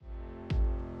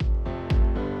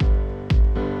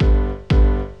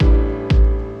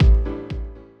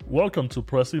Welcome to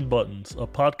Pressing Buttons, a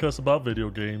podcast about video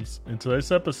games. In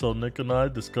today's episode, Nick and I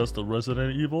discuss the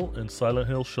Resident Evil and Silent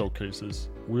Hill showcases.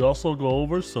 We also go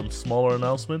over some smaller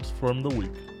announcements from the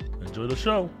week. Enjoy the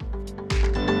show!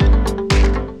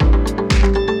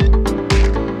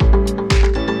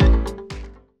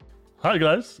 Hi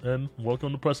guys, and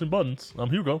welcome to Pressing Buttons. I'm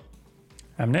Hugo.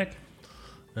 I'm Nick.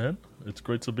 And it's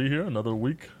great to be here. Another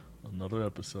week, another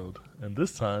episode. And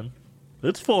this time,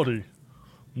 it's 40.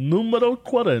 Numero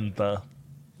 40.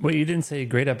 Wait, you didn't say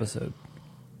great episode.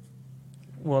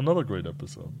 Well, another great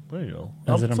episode. There you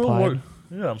go. Is it implied?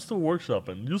 I'm still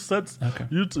workshopping. You said Okay.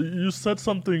 you said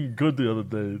something good the other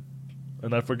day,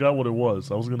 and I forgot what it was.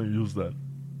 I was going to use that.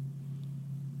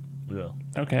 Yeah.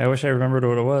 Okay, I wish I remembered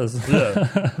what it was.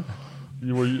 Yeah.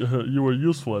 You were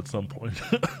useful at some point.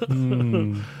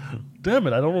 Damn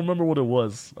it, I don't remember what it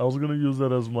was. I was going to use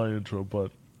that as my intro,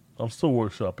 but I'm still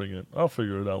workshopping it. I'll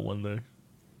figure it out one day.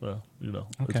 Well, you know,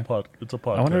 Okay. it's a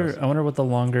podcast. I wonder what the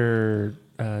longer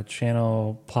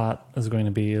channel plot is going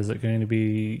to be. Is it going to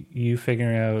be you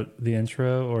figuring out the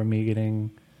intro or me getting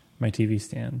my TV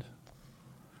stand?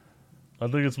 I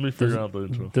think it's me figuring out the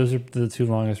intro. Those are the two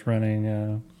longest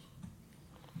running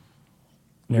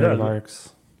narrative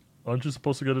arcs. Aren't you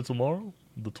supposed to get it tomorrow,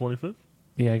 the 25th?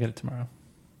 Yeah, I get it tomorrow.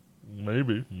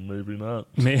 Maybe not.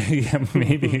 Maybe.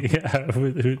 Yeah.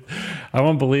 I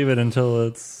won't believe it until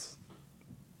it's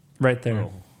right there.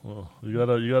 Oh, well, you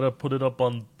gotta put it up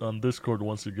on Discord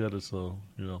once you get it, so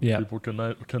you know people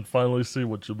can finally see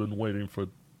what you've been waiting for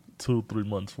 2-3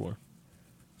 months for.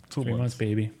 3 months,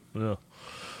 baby. Yeah.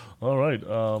 All right.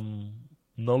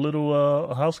 No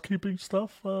little housekeeping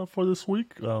stuff for this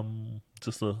week.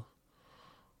 Just a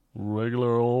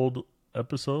regular old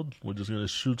episode. We're just gonna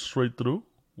shoot straight through.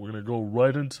 We're gonna go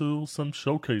right into some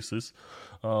showcases.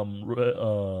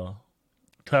 Capcom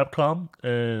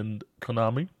and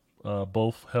Konami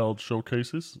both held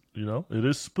showcases. You know, it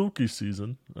is spooky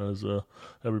season, as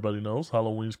everybody knows.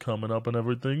 Halloween's coming up and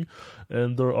everything,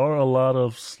 and there are a lot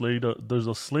of there's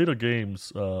a slate of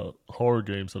games, horror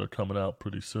games that are coming out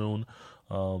pretty soon.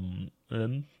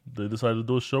 And they decided to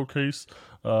do a showcase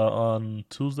on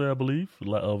Tuesday, I believe,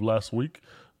 of last week,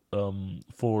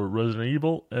 for Resident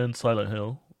Evil and Silent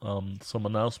Hill. Some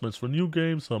announcements for new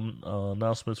games, some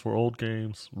announcements for old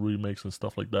games, remakes, and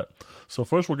stuff like that. So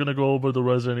first, we're going to go over the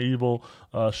Resident Evil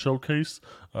showcase.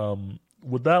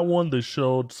 With that one, they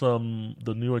showed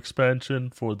the new expansion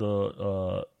for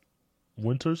the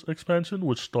Winters expansion,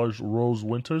 which stars Rose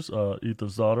Winters,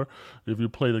 Ethan's daughter. If you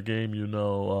play the game, you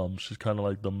know she's kind of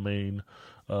like the main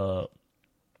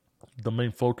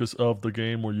focus of the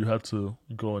game, where you have to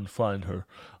go and find her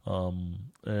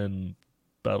and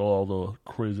battle all the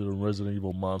crazy Resident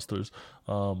Evil monsters.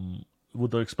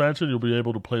 With the expansion, you'll be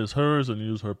able to play as hers and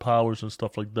use her powers and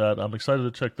stuff like that. I'm excited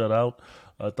to check that out.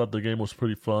 I thought the game was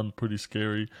pretty fun, pretty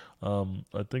scary.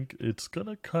 I think it's going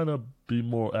to kind of be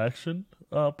more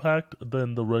action-packed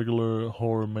than the regular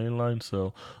horror mainline,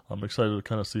 so I'm excited to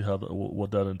kind of see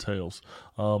what that entails.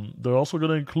 They're also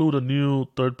going to include a new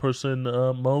third-person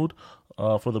mode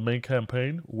for the main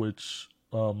campaign, which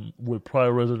with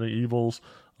prior Resident Evils,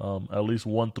 at least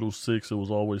 1 through 6, it was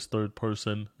always third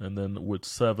person, and then with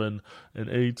 7 and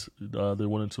 8, they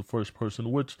went into first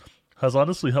person, which has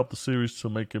honestly helped the series to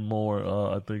make it more,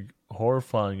 I think,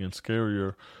 horrifying and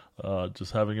scarier.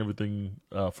 Just having everything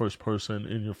first person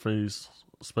in your face,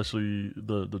 especially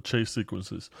the chase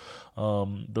sequences.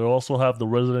 They also have the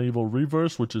Resident Evil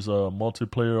Reverse, which is a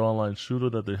multiplayer online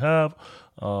shooter that they have.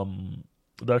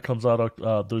 That comes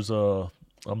out.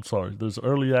 There's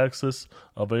early access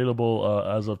available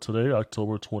as of today,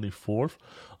 October 24th.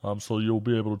 So you'll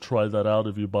be able to try that out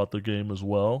if you bought the game as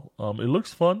well. It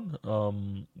looks fun.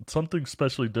 Something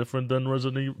especially different than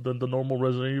the normal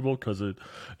Resident Evil, because it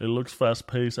looks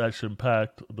fast-paced,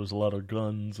 action-packed. There's a lot of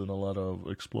guns and a lot of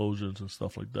explosions and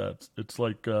stuff like that. It's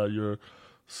like your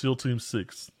SEAL Team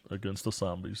 6 against the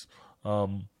zombies.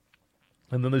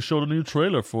 And then they showed a new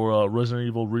trailer for Resident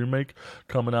Evil Remake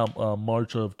coming out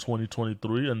March of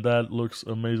 2023, and that looks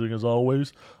amazing as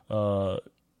always.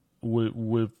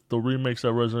 With the remakes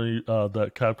that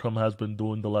Capcom has been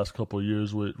doing the last couple of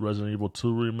years, with Resident Evil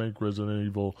 2 Remake, Resident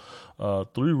Evil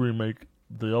 3 Remake,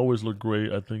 they always look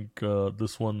great. I think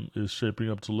this one is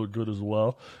shaping up to look good as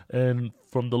well. And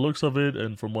from the looks of it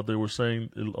and from what they were saying,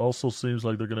 it also seems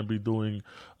like they're going to be doing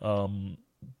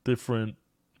different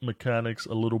mechanics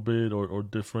a little bit, or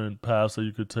different paths that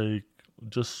you could take.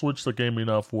 Just switch the game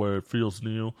enough where it feels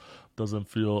new, doesn't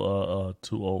feel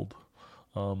too old.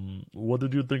 What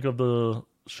did you think of the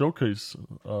showcase?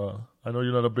 I know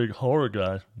you're not a big horror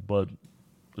guy, but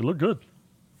it looked good.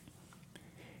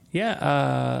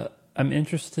 Yeah, I'm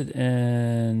interested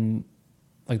in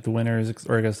like the winners,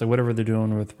 or I guess like whatever they're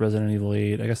doing with Resident Evil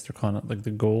 8. I guess they're calling it like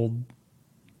the gold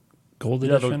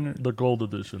Yeah, edition. the gold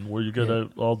edition where you get Yeah.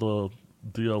 all the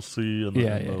DLC and,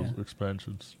 Yeah, and yeah, yeah. the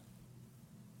expansions.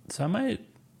 So I might.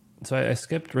 So I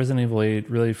skipped Resident Evil 8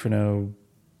 really for no.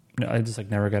 I just like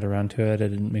never got around to it. I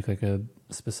didn't make like a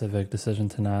specific decision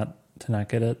to not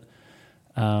get it.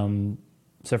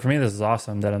 So for me, this is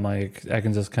awesome that I'm like I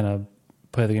can just kind of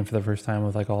play the game for the first time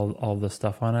with like all the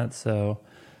stuff on it. So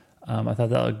I thought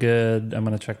that looked good. I'm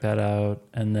gonna check that out.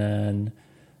 And then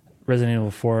Resident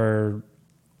Evil 4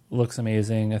 looks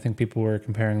amazing. I think people were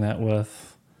comparing that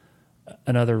with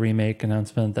another remake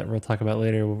announcement that we'll talk about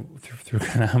later through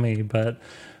Konami, but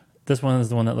this one is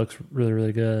the one that looks really,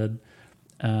 really good.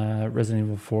 Resident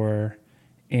Evil 4.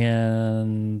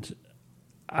 And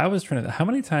I was trying to, how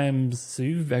many times, so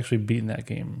you've actually beaten that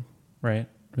game, right?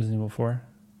 Resident Evil 4?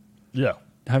 Yeah.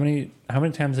 How many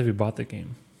times have you bought the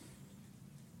game?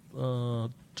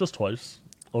 Just twice.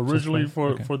 Originally Just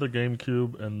twice? Okay. for the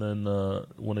GameCube, and then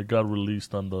when it got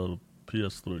released on the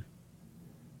PS3.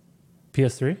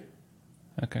 PS3?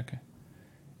 Okay.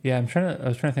 Yeah, I was trying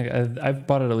to think. I've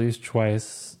bought it at least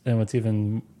twice, and what's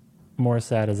even more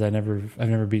sad is I've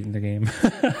never beaten the game.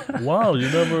 Wow, you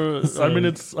never. So, I mean,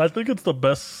 I think it's the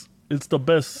best. It's the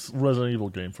best Resident Evil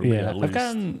game for me. At least.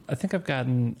 I've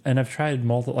gotten, and I've tried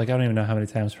multiple. Like I don't even know how many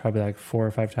times. Probably like 4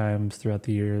 or 5 times throughout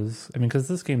the years. I mean, because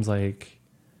this game's like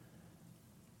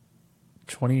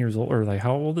 20 years old, or like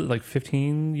how old is it? Like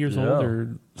 15 years old,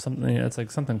 or something. It's like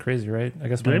something crazy, right? I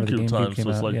guess whenever the GameCube GameCube times came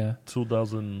was out, like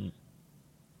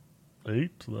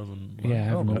 2008, 2000. Yeah, I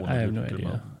have no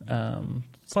idea.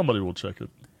 Somebody will check it.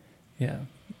 Yeah,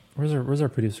 where's our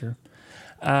producer?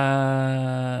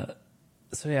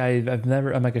 So yeah, I've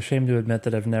never. I'm like ashamed to admit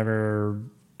that I've never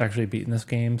actually beaten this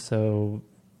game. So,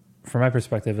 from my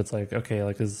perspective, it's like okay,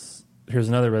 like here's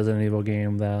another Resident Evil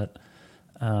game that,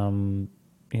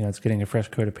 it's getting a fresh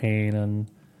coat of paint, and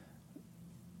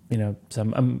so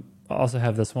I'm also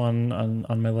have this one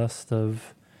on my list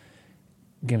of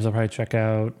games I'll probably check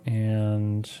out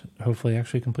and hopefully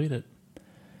actually complete it.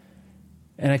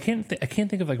 And I can't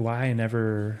think of like why I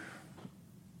never,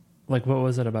 like what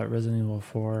was it about Resident Evil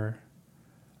 4?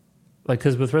 Like,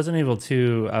 because with Resident Evil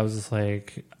 2, I was just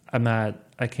like, I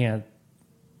can't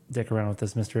dick around with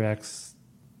this Mr. X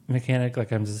mechanic.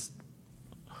 Like, I'm just...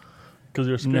 Because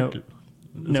you're scared.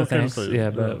 No thanks. Yeah,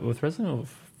 but with Resident Evil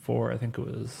 4, I think it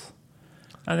was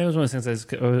one of those things I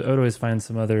would always find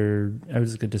some other... I would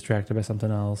just get distracted by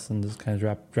something else and just kind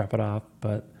of drop it off.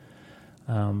 But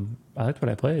I liked what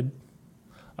I played.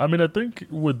 I mean, I think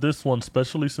with this one,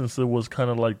 especially since it was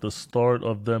kind of like the start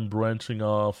of them branching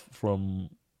off from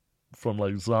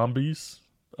like zombies,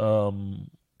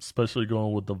 especially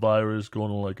going with the virus, going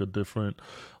to like a different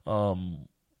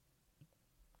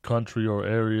country or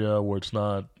area where it's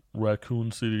not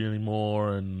Raccoon City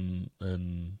anymore, and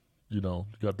you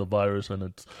got the virus, and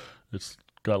it's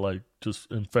got like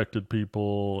just infected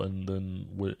people, and then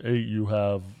with 8 you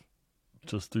have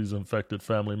just these infected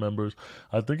family members.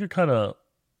 I think it kind of,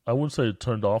 I wouldn't say it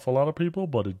turned off a lot of people,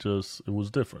 but it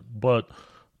was different. But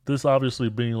this obviously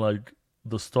being like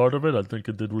the start of it, I think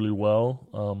it did really well.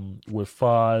 With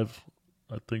 5,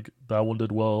 I think that one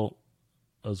did well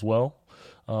as well.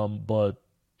 But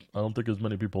I don't think as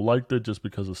many people liked it just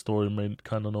because the story made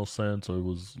kind of no sense, or it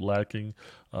was lacking.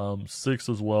 6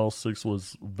 as well. 6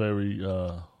 was very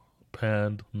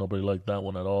panned. Nobody liked that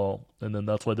one at all. And then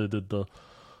that's why they did the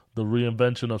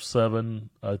reinvention of 7.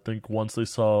 I think once they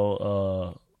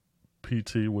saw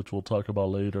PT, which we'll talk about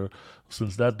later,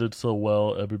 since that did so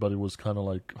well, everybody was kind of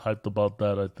like hyped about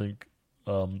that. I think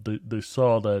they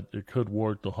saw that it could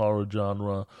work, the horror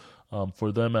genre,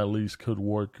 for them at least, could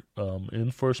work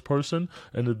in first person,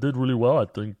 and it did really well. I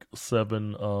think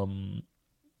 7.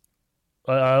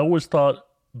 I always thought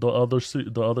the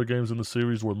other games in the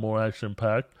series were more action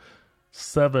packed.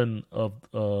 7 of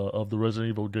the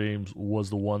Resident Evil games was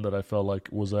the one that I felt like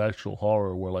was actual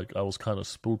horror, where like I was kind of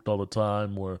spooked all the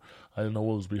time, where I didn't know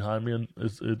what was behind me, and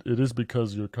it is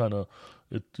because you're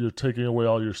you're taking away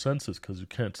all your senses because you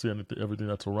can't see everything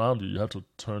that's around you. You have to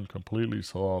turn completely,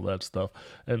 so all that stuff.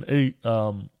 And 8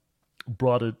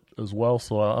 brought it as well.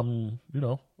 So I'm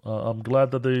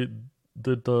glad that they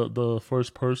did the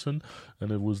first person,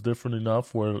 and it was different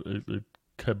enough where it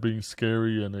kept being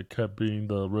scary, and it kept being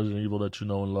the Resident Evil that you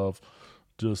know and love,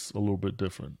 just a little bit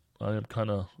different. I am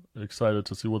kind of excited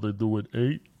to see what they do with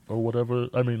 8 or whatever.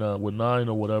 I mean, with 9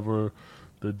 or whatever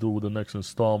they do with the next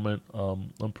installment.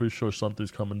 I'm pretty sure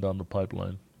something's coming down the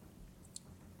pipeline.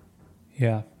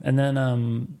 Yeah, and then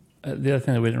the other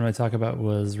thing that we didn't really talk about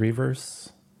was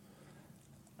Reverse,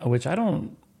 which I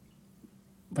don't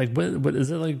like what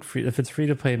is it like? Free, if it's free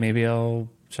to play, maybe I'll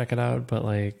check it out. But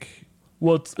like,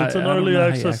 Well, it's an I don't early know how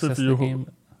you access access the game.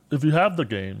 if you have the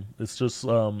game. It's just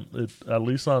it at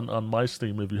least on my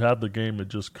Steam. If you have the game, it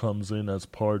just comes in as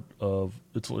part of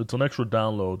it's an extra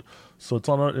download. So it's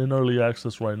in early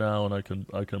access right now, and I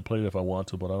can play it if I want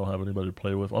to, but I don't have anybody to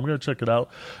play with. I'm gonna check it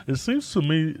out. It seems to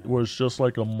me where it's just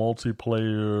like a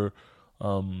multiplayer.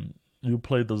 You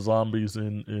play the zombies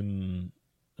in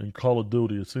Call of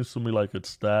Duty. It seems to me like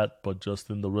it's that, but just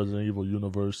in the Resident Evil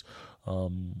universe,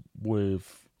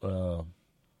 with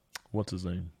what's his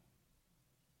name?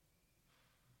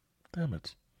 Damn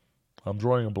it, I'm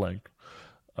drawing a blank.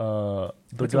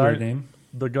 That's a weird name.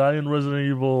 The guy in Resident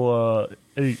Evil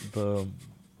 8, the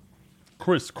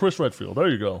Chris Redfield. There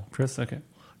you go. Chris, okay.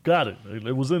 Got it.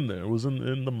 It was in there. It was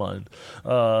in the mind.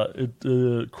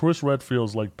 Chris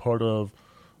Redfield's like part of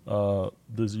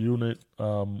this unit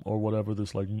or whatever,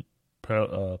 this like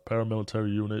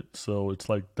paramilitary unit. So it's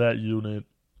like that unit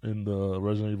in the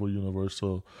Resident Evil universe.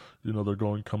 So they're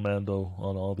going commando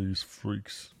on all these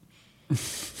freaks.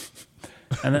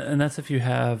 and that's if you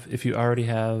already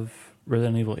have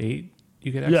Resident Evil 8,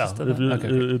 you get access to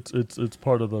that. It's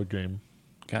part of the game.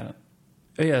 Got it.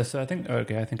 Oh, yeah, so I think I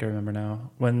remember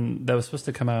now when that was supposed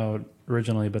to come out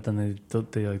originally, but then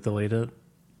they like delayed it.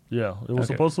 Yeah, it was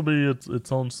supposed to be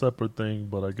its own separate thing,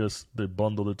 but I guess they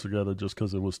bundled it together just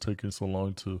because it was taking so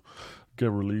long to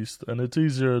get released. And it's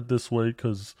easier this way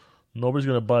because nobody's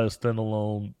gonna buy a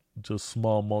standalone, just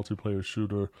small multiplayer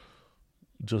shooter,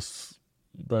 just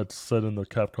that's set in the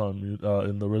Capcom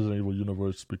in the Resident Evil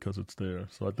universe because it's there.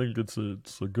 So I think it's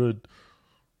a good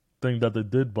thing that they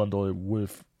did bundle it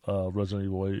with Resident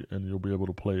Evil 8, and you'll be able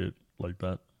to play it like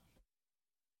that.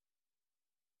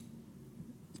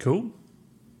 Cool.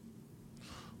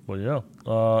 Well, yeah.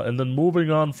 And then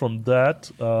moving on from that,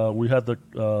 we had the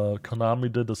Konami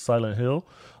did the Silent Hill,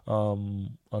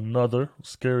 another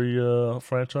scary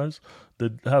franchise. They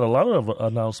had a lot of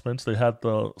announcements. They had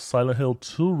the Silent Hill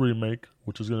 2 remake,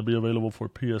 which is going to be available for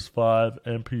PS5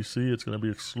 and PC. It's going to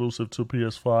be exclusive to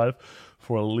PS5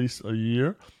 for at least a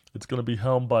year. It's going to be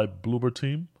helmed by Bloober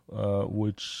Team,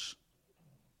 which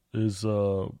is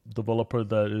a developer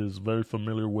that is very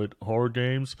familiar with horror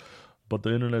games. But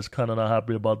the internet's kind of not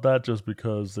happy about that just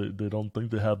because they don't think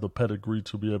they have the pedigree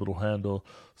to be able to handle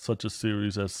such a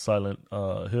series as Silent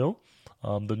Hill.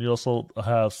 Then you also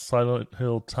have Silent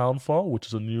Hill Townfall, which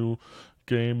is a new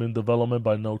game in development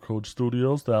by No Code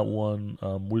Studios. That one,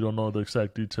 we don't know the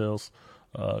exact details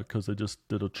because they just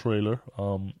did a trailer.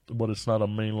 But it's not a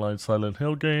mainline Silent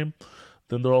Hill game.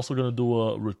 Then they're also going to do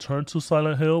a Return to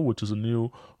Silent Hill, which is a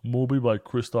new movie by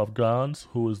Christoph Gans,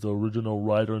 who is the original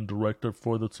writer and director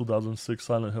for the 2006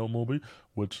 Silent Hill movie,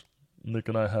 which Nick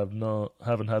and I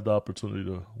haven't had the opportunity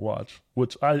to watch.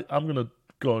 Which I'm going to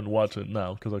go and watch it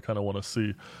now because I kind of want to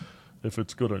see if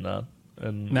it's good or not.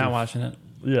 And now watching it.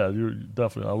 Yeah, you're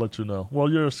definitely. I'll let you know. Well,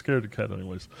 you're a scared cat,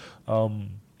 anyways. But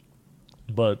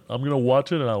I'm going to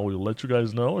watch it and I will let you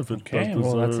guys know if it does deserve.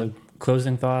 Well, that's a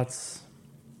closing thoughts.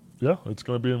 Yeah, it's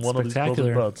going to be in one of these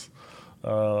closing thoughts.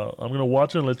 I'm going to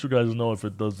watch it and let you guys know if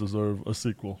it does deserve a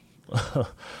sequel.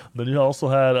 Then you also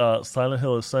had Silent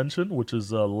Hill Ascension, which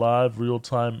is a live,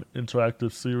 real-time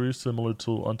interactive series similar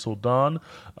to Until Dawn,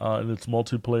 and it's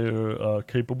multiplayer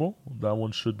capable. That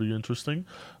one should be interesting.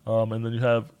 And then you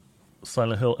have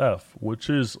Silent Hill F, which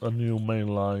is a new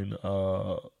mainline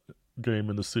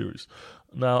game in the series.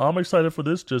 Now, I'm excited for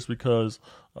this just because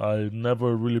I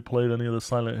never really played any of the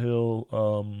Silent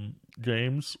Hill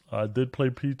games. I did play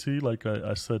PT, like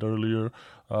I said earlier,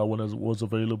 when it was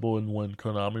available and when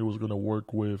Konami was going to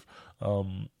work with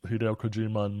Hideo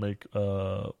Kojima and make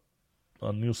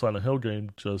a new Silent Hill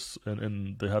game.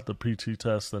 And they had the PT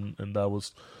test, and that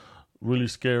was really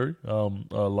scary.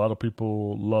 A lot of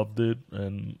people loved it,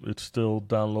 and it's still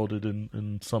downloaded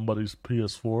in somebody's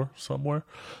PS4 somewhere.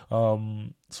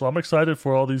 So I'm excited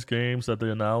for all these games that they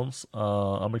announced.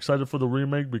 I'm excited for the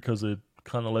remake because it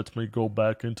kind of lets me go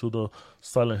back into the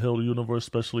Silent Hill universe,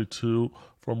 especially 2,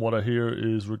 from what I hear,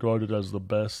 is regarded as the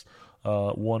best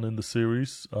one in the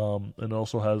series. And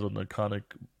also has an iconic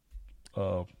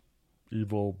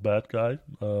evil bad guy,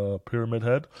 Pyramid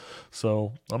Head.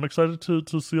 So I'm excited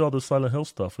to see all the Silent Hill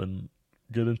stuff and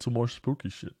get into more spooky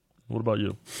shit. What about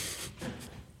you?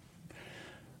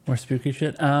 More spooky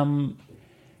shit?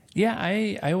 Yeah,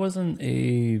 I wasn't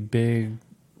a big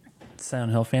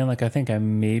Silent Hill fan. Like, I think I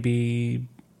maybe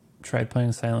tried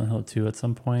playing Silent Hill 2 at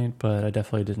some point, but I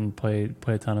definitely didn't play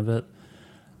a ton of it.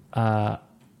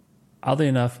 Oddly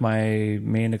enough, my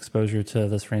main exposure to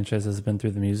this franchise has been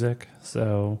through the music.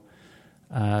 So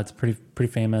it's pretty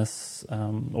famous.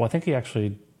 Well, I think he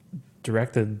actually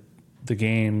directed the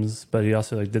games, but he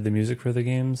also like did the music for the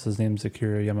games. His name's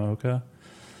Akira Yamaoka.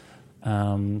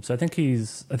 So I think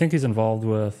he's involved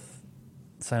with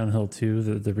Silent Hill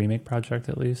 2, the remake project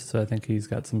at least. So I think he's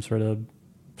got some sort of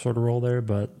role there.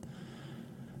 But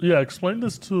Yeah, explain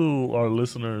this to our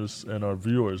listeners and our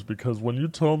viewers, because when you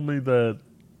told me that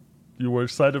you were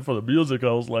excited for the music,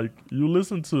 I was like, you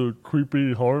listen to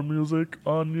creepy horror music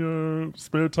on your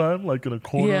spare time, like in a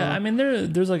corner? yeah, I mean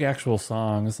there's like actual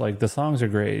songs. Like the songs are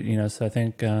great, you know. So I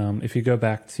think if you go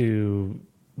back to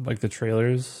like the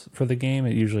trailers for the game,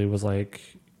 it usually was like,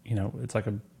 you know, it's like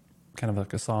a kind of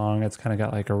like a song. It's kind of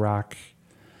got like a rock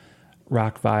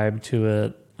vibe to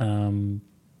it.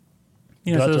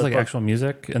 You know, Gotcha. so there's like actual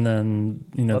music, and then,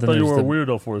 you know, I then thought you there's were a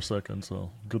weirdo for a second, so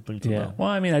good thing to yeah. know. Well,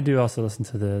 I mean, I do also listen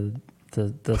to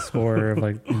the score of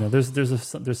like, you know,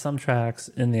 there's some tracks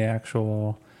in the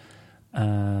actual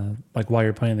like while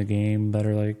you're playing the game that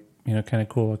are like, you know, kind of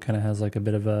cool. It kind of has like a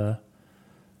bit of a,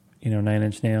 you know, Nine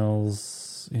Inch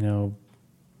Nails, you know,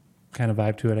 kind of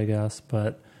vibe to it, I guess.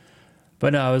 But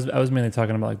no, I was mainly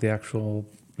talking about like the actual,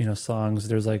 you know, songs.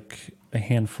 There's like a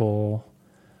handful.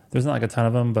 There's not like a ton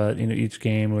of them, but, you know, each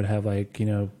game would have like, you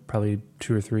know, probably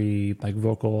 2 or 3 like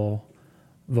vocal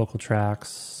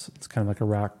tracks. It's kind of like a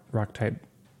rock type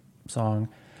song,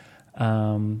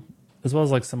 as well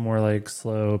as like some more like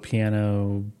slow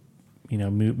piano, you know,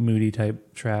 moody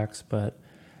type tracks. But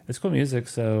it's cool music.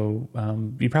 So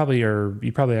you probably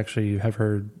actually have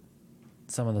heard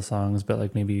some of the songs, but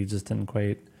like maybe you just didn't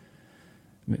quite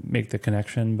make the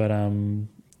connection. But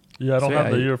yeah, I don't have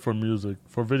the ear for music,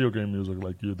 for video game music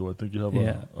like you do. I think you have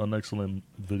an excellent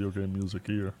video game music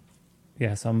ear.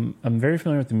 Yeah, so I'm very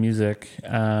familiar with the music,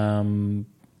 and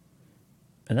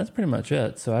that's pretty much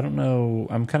it. So I don't know.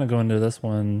 I'm kind of going to this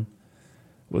one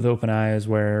with open eyes,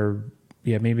 where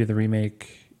maybe the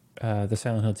remake, the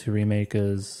Silent Hill 2 remake,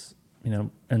 is, you know,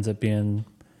 ends up being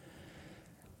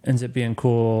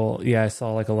cool. Yeah, I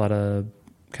saw like a lot of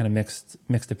kind of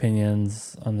mixed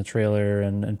opinions on the trailer,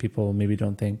 and people maybe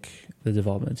don't think the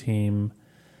development team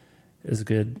is a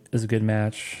good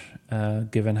match,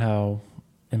 given how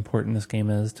important this game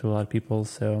is to a lot of people.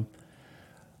 So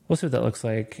we'll see what that looks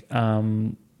like.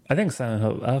 I think Silent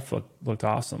Hill F looked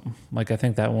awesome. Like, I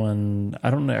think that one, I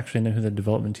don't actually know who the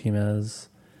development team is,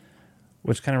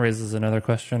 which kind of raises another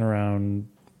question around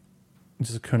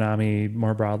just Konami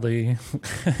more broadly,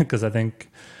 because I think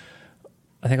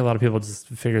a lot of people just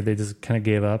figured they just kind of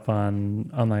gave up on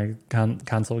like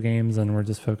console games, and were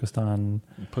just focused on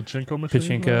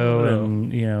pachinko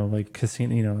and, you know, like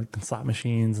casino, you know, like slot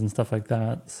machines and stuff like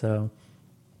that. So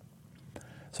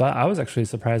I was actually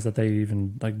surprised that they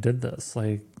even like did this.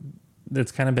 Like,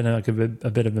 it's kind of been like a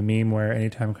bit of a meme where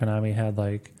anytime Konami had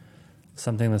like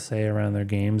something to say around their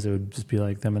games, it would just be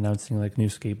like them announcing like new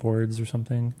skateboards or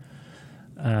something.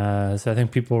 So I think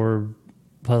people were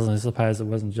pleasantly surprised it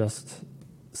wasn't just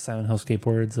Silent Hill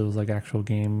skateboards. It was like actual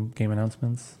game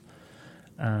announcements.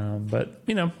 But,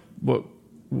 you know,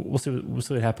 we'll see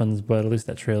what happens. But at least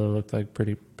that trailer looked like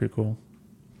pretty cool.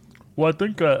 Well, I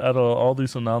think at all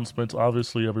these announcements,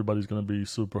 obviously everybody's going to be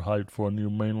super hyped for a new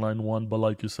mainline one. But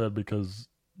like you said, because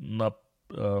not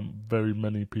very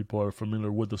many people are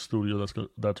familiar with the studio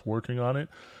that's working on it,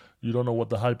 you don't know what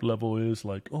the hype level is.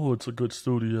 Like, oh, it's a good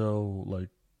studio. Like,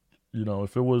 you know,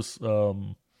 if it was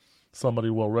somebody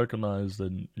well recognized,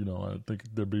 then, you know, I think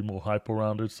there'd be more hype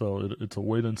around it. So it's a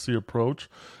wait and see approach.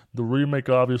 The remake,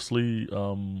 obviously,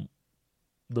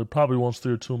 they probably won't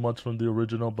steer too much from the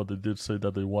original, but they did say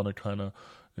that they want to kind of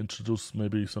introduce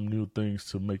maybe some new things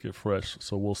to make it fresh.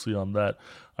 So we'll see on that.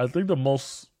 I think the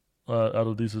most out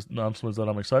of these announcements that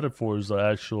I'm excited for is the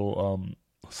actual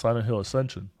Silent Hill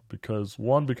Ascension. Because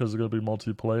one, because it's gonna be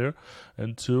multiplayer,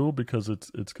 and two, because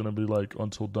it's gonna be like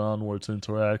Until Dawn, where it's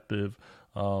interactive,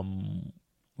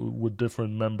 with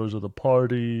different members of the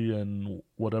party, and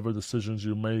whatever decisions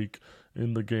you make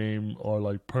in the game are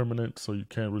like permanent, so you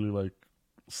can't really like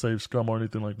save scum or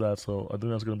anything like that. So I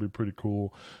think that's gonna be pretty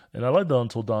cool, and I like the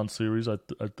Until Dawn series. I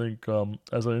think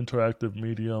as an interactive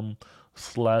medium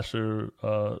slasher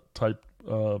type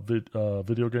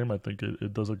video game, I think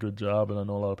it does a good job, and I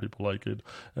know a lot of people like it,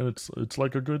 and it's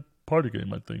like a good party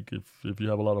game. I think if you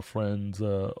have a lot of friends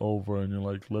over, and you're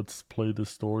like, let's play this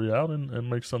story out and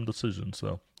make some decisions.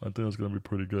 So I think it's going to be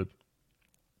pretty good.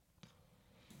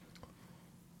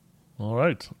 All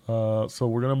right, so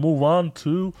we're going to move on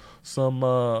to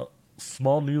some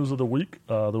small news of the week.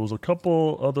 There was a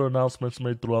couple other announcements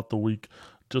made throughout the week.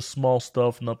 Just small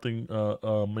stuff, nothing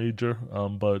major,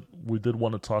 but we did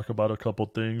want to talk about a couple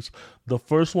things. The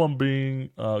first one being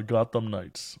Gotham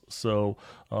Knights. So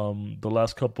the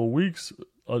last couple weeks,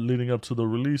 leading up to the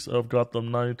release of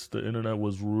Gotham Knights, the internet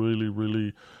was really,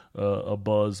 really a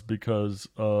buzz because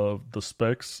of the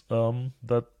specs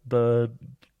that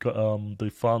they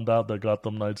found out that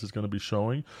Gotham Knights is going to be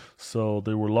showing. So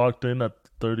they were locked in at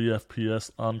 30 FPS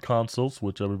on consoles,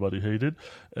 which everybody hated.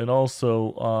 And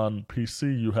also on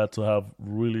PC, you had to have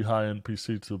really high-end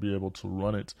PC to be able to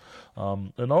run it.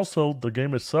 And also, the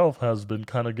game itself has been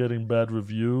kind of getting bad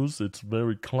reviews. It's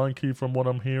very clunky from what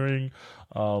I'm hearing.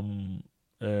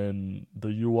 And the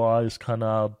UI is kind of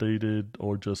outdated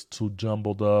or just too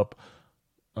jumbled up.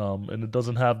 And it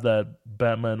doesn't have that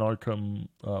Batman Arkham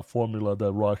formula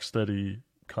that Rocksteady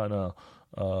kind of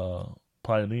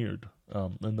pioneered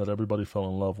and that everybody fell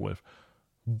in love with.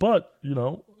 But,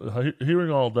 hearing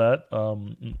all that,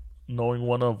 knowing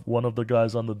one of the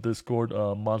guys on the Discord,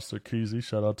 Monster Keezy,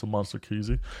 shout out to Monster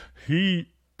Keezy, he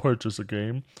purchased a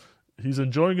game. He's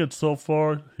enjoying it so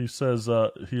far. He says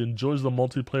he enjoys the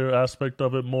multiplayer aspect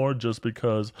of it more just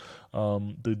because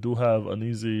they do have an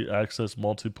easy access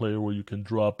multiplayer where you can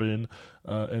drop in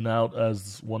and out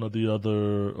as one of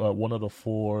the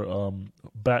four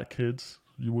Bat Kids,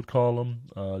 you would call them.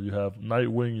 You have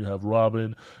Nightwing, you have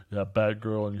Robin, you have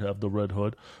Batgirl, and you have the Red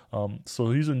Hood. So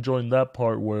he's enjoying that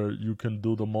part where you can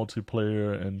do the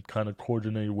multiplayer and kind of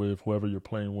coordinate with whoever you're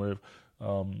playing with.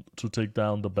 To take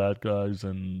down the bad guys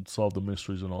and solve the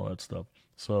mysteries and all that stuff.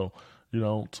 So,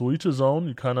 to each his own.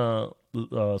 You kind of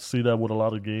see that with a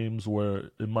lot of games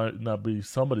where it might not be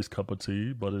somebody's cup of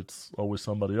tea, but it's always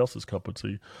somebody else's cup of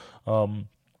tea.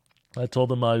 I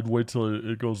told him I'd wait till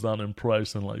it goes down in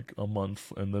price in like a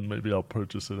month, and then maybe I'll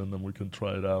purchase it, and then we can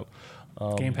try it out.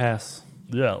 Game Pass.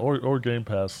 Yeah, or Game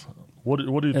Pass. What do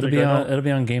you think? It'll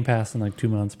be on Game Pass in like 2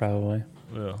 months probably.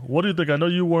 Yeah. What do you think? I know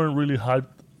you weren't really hyped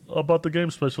about the game,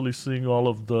 especially seeing all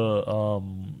of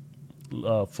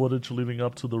the footage leading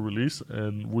up to the release,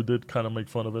 and we did kind of make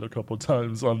fun of it a couple of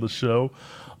times on the show.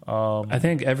 I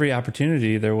think every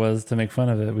opportunity there was to make fun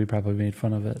of it, we probably made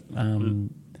fun of it.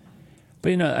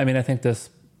 But I think this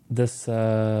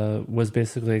was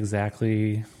basically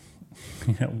exactly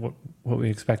what we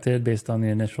expected based on the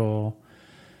initial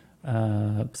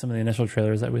some of the initial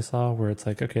trailers that we saw, where it's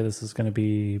like, okay, this is going to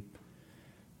be.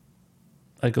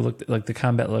 Like it looked like the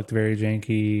combat looked very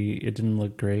janky. It didn't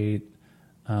look great.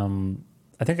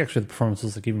 I think actually the performance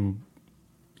was like even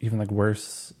like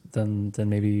worse than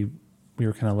maybe we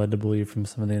were kind of led to believe from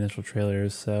some of the initial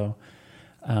trailers. So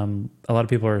a lot of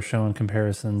people are showing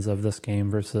comparisons of this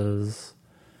game versus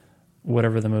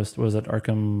whatever the most was it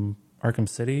Arkham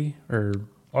City or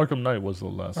Arkham Knight was the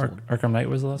last one. Arkham Knight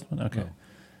was the last one. Okay,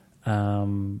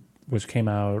 which came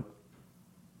out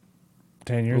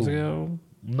 10 years ago.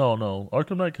 No.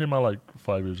 Arkham Knight came out like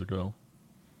 5 years ago.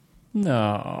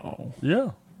 No.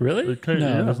 Yeah. Really? It came, no,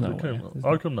 yeah, there's no it way. came.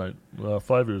 Arkham Knight,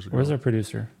 5 years ago. Where's our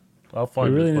producer? I'll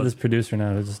find we really it, need this producer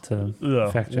now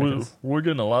to fact check us. We're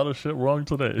getting a lot of shit wrong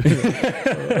today.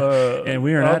 And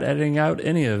we are not editing out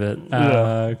any of it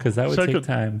because that would take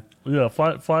time. Yeah,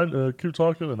 find keep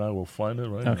talking and I will find it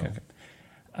right now.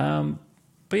 Okay.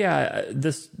 But yeah,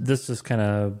 this just kind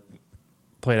of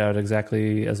played out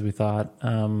exactly as we thought.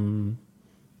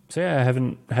 So yeah, I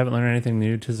haven't learned anything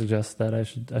new to suggest that I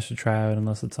should try it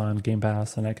unless it's on Game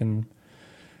Pass and I can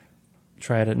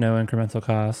try it at no incremental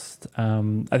cost.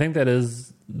 I think that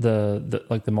is the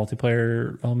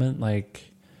multiplayer element.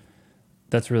 Like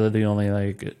that's really the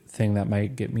only thing that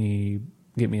might get me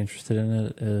interested in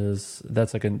it. Is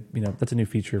that's like that's a new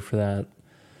feature for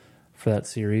that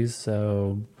series.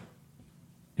 So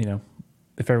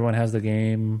if everyone has the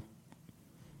game,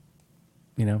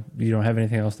 you don't have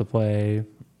anything else to play.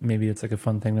 Maybe it's like a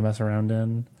fun thing to mess around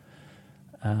in.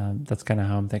 That's kind of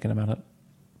how I'm thinking about it.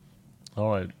 All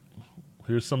right.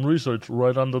 Here's some research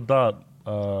right on the dot.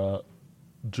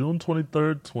 June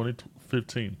 23rd,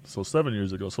 2015. So 7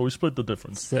 years ago. So we split the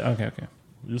difference. Okay.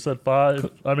 You said 5.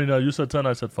 I mean, you said 10.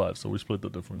 I said 5. So we split the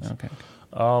difference. Okay.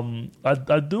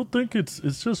 I do think it's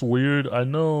just weird. I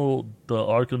know the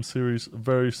Arkham series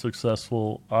very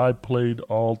successful. I played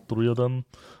all 3 of them.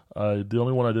 The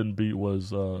only one I didn't beat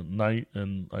was Knight,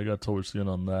 and I got towards the end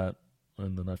on that,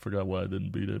 and then I forgot why I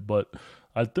didn't beat it. But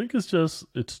I think it's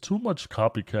too much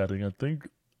copycatting. I think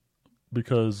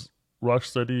because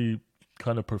Rocksteady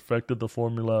kind of perfected the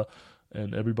formula,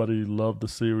 and everybody loved the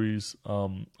series.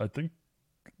 I think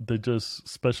they just,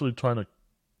 especially trying to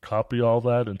copy all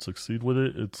that and succeed with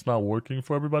it, it's not working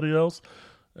for everybody else,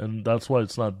 and that's why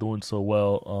it's not doing so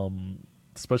well.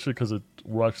 Especially because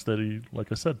Rocksteady,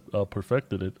 like I said,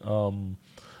 perfected it, and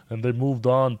they moved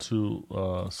on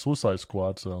to Suicide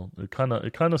Squad. So it kind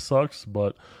of sucks,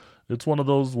 but it's one of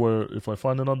those where if I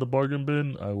find it on the bargain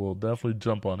bin, I will definitely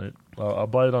jump on it. I'll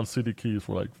buy it on CD Keys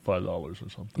for like $5 or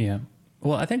something. Yeah.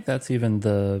 Well, I think that's even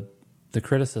the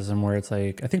criticism where it's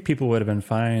like I think people would have been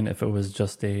fine if it was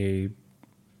just an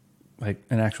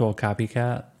actual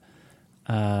copycat.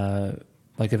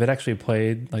 Like if it actually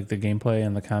played like the gameplay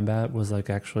and the combat was like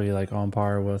actually like on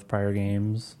par with prior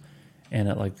games, and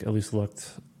it like at least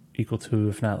looked equal to,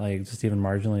 if not like just even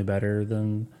marginally better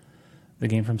than the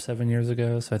game from 7 years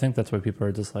ago. So I think that's why people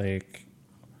are just like,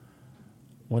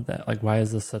 what that, like, why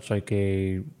is this such like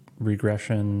a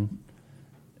regression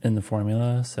in the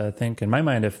formula? So I think in my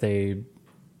mind, if it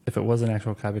was an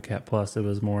actual copycat plus, it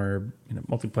was more,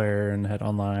 multiplayer and had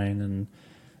online and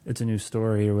it's a new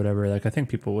story or whatever, like I think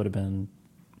people would have been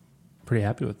pretty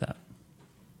happy with that.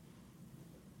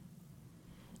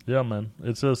 Yeah, man.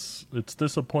 It's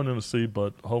disappointing to see,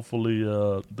 but hopefully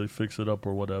they fix it up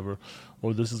or whatever.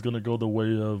 Or this is gonna go the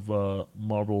way of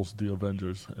Marvel's The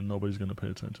Avengers, and nobody's gonna pay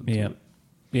attention to it.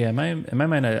 Yeah. In my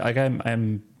mind,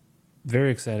 I'm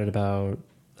very excited about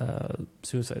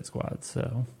Suicide Squad.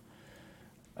 So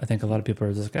I think a lot of people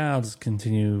are just like, I'll just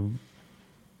continue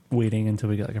waiting until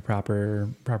we get like a proper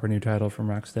new title from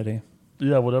Rocksteady.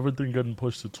 Yeah, with everything getting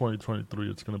pushed to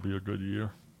 2023, it's gonna be a good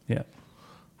year. Yeah.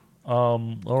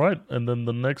 All right, and then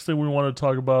the next thing we want to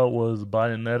talk about was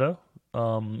Bayonetta.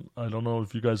 I don't know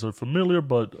if you guys are familiar,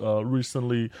 but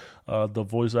recently the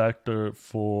voice actor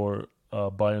for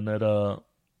Bayonetta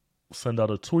sent out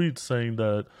a tweet saying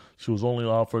that she was only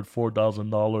offered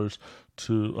 $4,000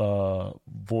 to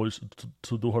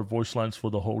do her voice lines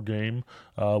for the whole game,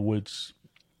 which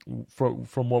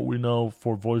from what we know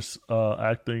for voice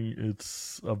acting,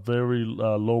 it's a very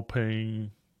low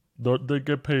paying. They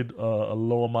get paid a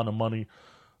low amount of money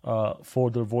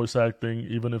for their voice acting,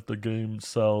 even if the game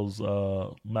sells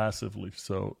massively.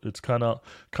 So it's kind of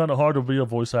hard to be a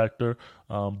voice actor.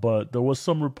 But there was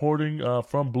some reporting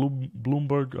from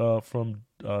Bloomberg from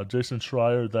Jason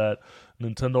Schreier that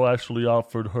Nintendo actually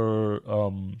offered her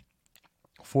 $4,000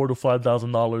 to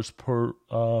 $5,000 per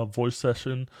voice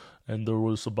session. And there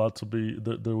was supposed to be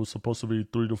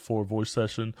 3 to 4 voice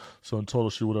sessions. So in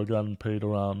total, she would have gotten paid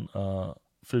around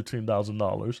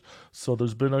 $15,000. So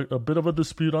there's been a bit of a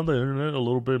dispute on the internet, a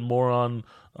little bit more on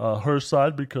her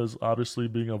side, because obviously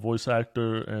being a voice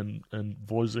actor and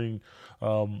voicing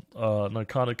an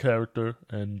iconic character,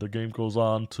 and the game goes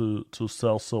on to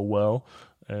sell so well,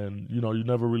 and you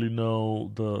never really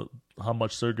know how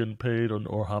much they're getting paid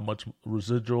or how much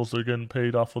residuals they're getting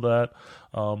paid off of that.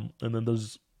 And then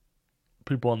there's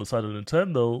people on the side of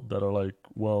Nintendo that are like,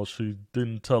 well, she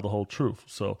didn't tell the whole truth.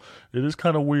 So it is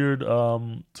kind of weird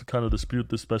to kind of dispute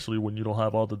this, especially when you don't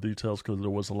have all the details, because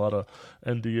there was a lot of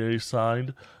NDA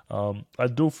signed. I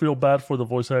do feel bad for the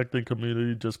voice acting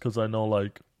community, just because I know,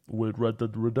 like, with Red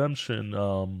Dead Redemption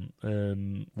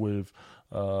and with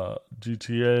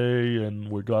GTA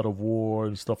and with God of War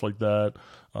and stuff like that,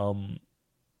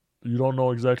 you don't know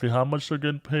exactly how much they're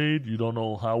getting paid. You don't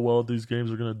know how well these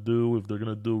games are going to do, if they're going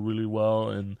to do really well,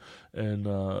 and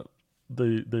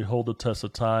they hold the test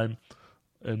of time,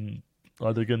 and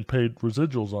are they getting paid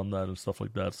residuals on that and stuff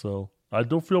like that. So I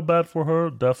do feel bad for her.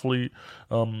 Definitely,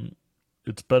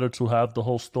 it's better to have the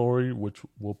whole story, which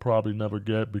we'll probably never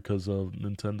get because of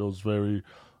Nintendo's very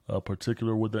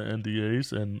particular with the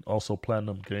NDAs and also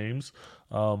Platinum Games.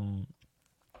 What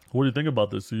do you think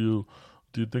about this? Do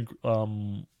you think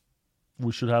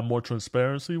we should have more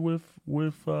transparency with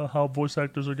how voice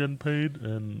actors are getting paid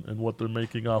and what they're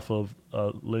making off of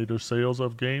later sales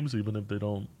of games, even if they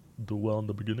don't do well in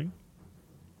the beginning?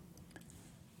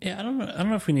 Yeah, I don't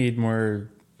know if we need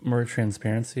more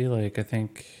transparency. Like, I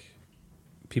think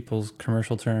people's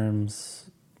commercial terms,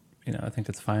 I think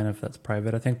it's fine if that's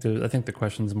private. I think the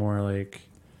question's more like,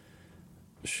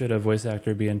 should a voice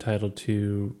actor be entitled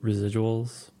to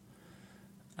residuals?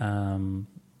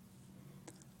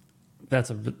 That's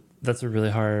a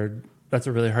really hard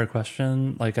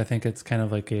question. Like, I think it's kind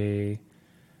of like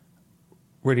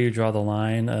where do you draw the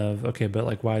line of, okay, but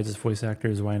like, why just voice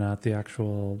actors? Why not the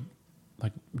actual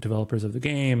like developers of the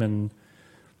game, and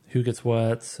who gets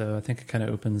what? So I think it kind of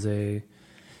opens a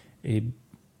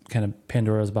kind of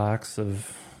Pandora's box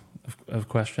of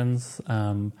questions.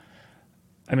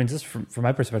 I mean, just from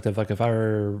my perspective, like if I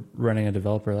were running a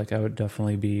developer, like I would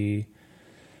definitely be,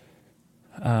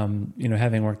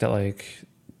 having worked at like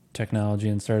technology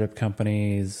and startup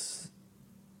companies,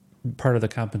 part of the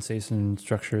compensation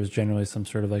structure is generally some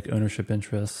sort of like ownership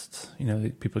interest.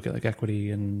 People get like equity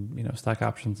and, stock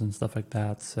options and stuff like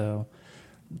that. So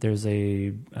there's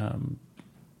a,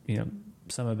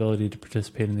 some ability to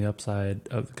participate in the upside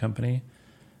of the company.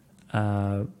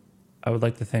 I would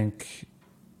like to think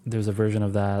there's a version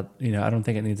of that. I don't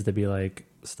think it needs to be like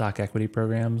stock equity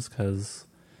programs, because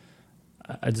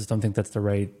I just don't think that's the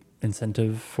right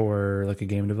incentive for like a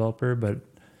game developer. But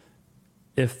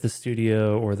if the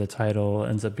studio or the title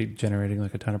ends up generating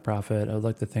like a ton of profit, I would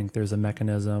like to think there's a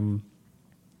mechanism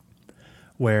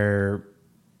where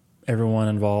everyone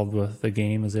involved with the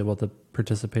game is able to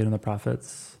participate in the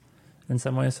profits in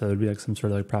some way. So it'd be like some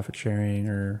sort of like profit sharing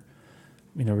or,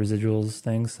 residuals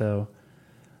thing. So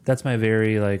that's my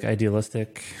very like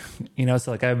idealistic,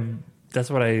 so like that's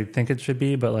what I think it should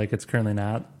be, but like it's currently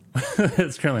not.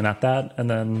 It's currently not that. And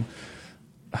then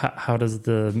how does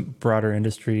the broader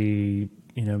industry,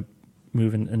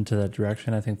 move into that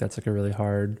direction? I think that's like a really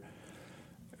hard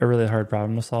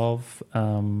problem to solve.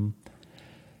 So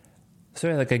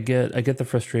yeah, like I get the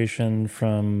frustration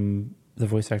from the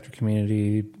voice actor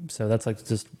community. So that's like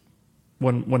just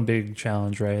one big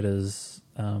challenge, right? Is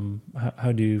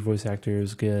how do voice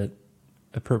actors get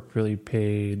appropriately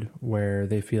paid where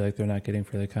they feel like they're not getting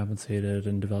fairly compensated,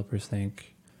 and developers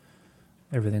think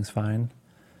everything's fine.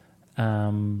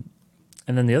 And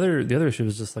then the other issue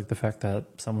was just like the fact that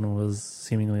someone was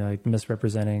seemingly like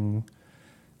misrepresenting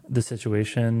the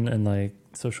situation in like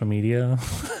social media.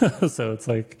 So it's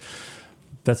like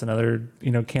that's another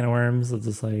can of worms. It's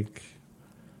just like,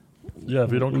 yeah,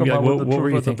 if you don't come out with the what were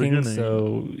truth you at the thinking? beginning.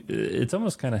 So it's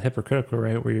almost kind of hypocritical,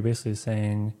 right? Where you're basically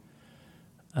saying,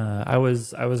 I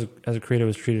was as a creator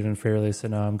was treated unfairly, so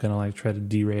now I'm gonna like try to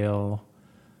derail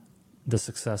the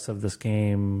success of this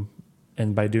game,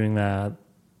 and by doing that,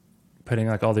 putting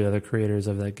like all the other creators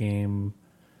of that game,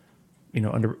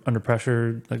 under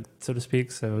pressure, like so to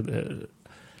speak. So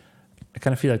I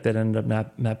kind of feel like that ended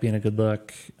up not being a good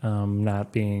look.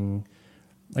 Not being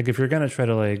like, if you're gonna try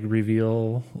to like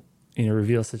reveal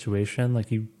a situation,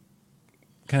 like you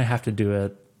kind of have to do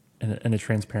it in a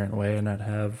transparent way, and not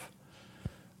have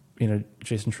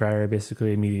Jason Schreier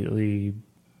basically immediately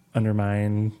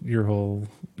undermine your whole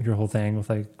thing with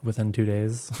like within 2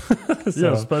 days. So,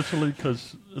 yeah, especially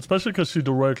because she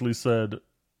directly said,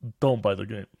 "Don't buy the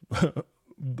game."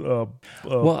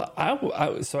 well, I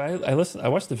listened. I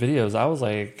watched the videos. I was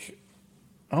like,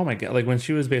 oh my god! Like when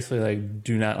she was basically like,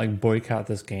 "Do not like boycott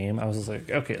this game." I was just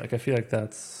like, okay, like I feel like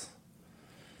that's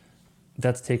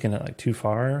taken it like too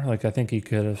far. Like I think you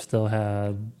could have still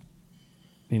had,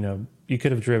 you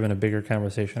could have driven a bigger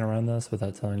conversation around this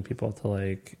without telling people to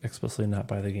like explicitly not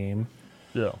buy the game.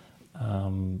 Yeah.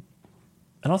 And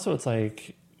also it's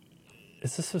like,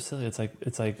 it's just so silly. It's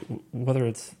like whether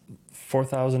it's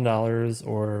 $4,000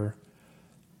 or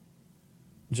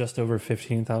just over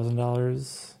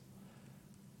 $15,000,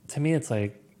 to me it's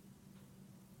like,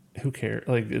 who cares?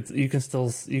 Like you can still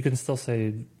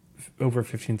say over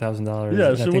 $15,000.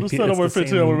 Yeah, she would have said over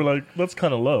 15. I would be like, that's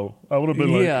kind of low. I would have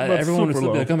been like, yeah, that's everyone would super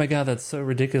still be low. like, oh my god, that's so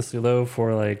ridiculously low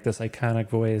for like this iconic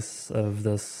voice of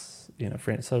this,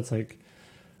 friend. So it's like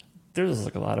there's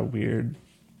like a lot of weirdness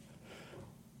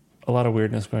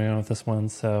going on with this one.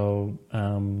 So,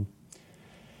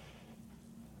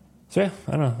 so yeah,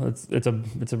 I don't know. It's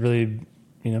a really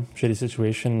shitty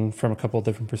situation from a couple of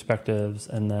different perspectives,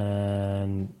 and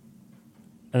then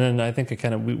I think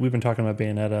we've been talking about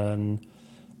Bayonetta, and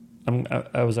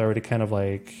I was already kind of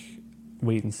like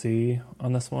wait and see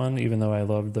on this one, even though I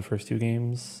loved the first two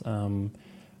games. I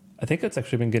think it's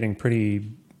actually been getting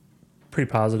pretty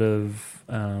positive,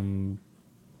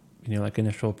 like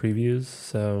initial previews.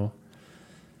 So,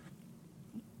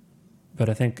 but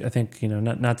I think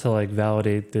not to like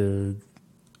validate the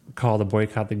call to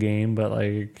boycott the game, but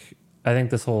like I think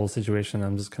this whole situation,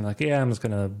 I'm just kind of like, yeah, I'm just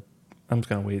gonna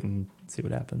wait and see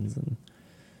what happens, and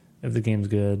if the game's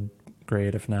good,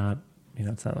 great. If not,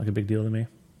 it's not like a big deal to me.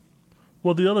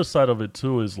 Well, the other side of it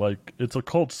too is like it's a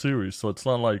cult series, so it's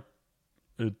not like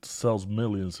it sells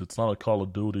millions. It's not a Call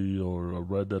of Duty or a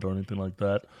Red Dead or anything like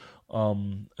that.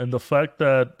 And the fact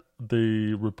that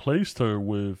they replaced her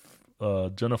with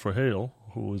Jennifer Hale,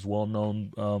 who is well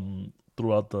known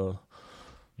throughout the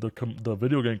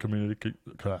video game community,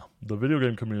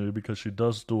 because she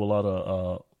does do a lot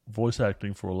of voice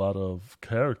acting for a lot of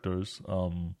characters.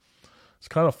 It's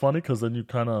kind of funny because then you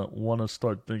kind of want to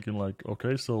start thinking like,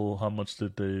 okay, so how much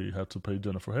did they have to pay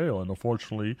Jennifer Hale? And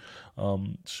unfortunately,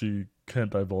 she can't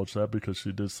divulge that because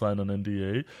she did sign an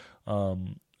NDA.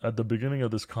 At the beginning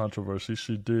of this controversy,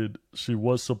 she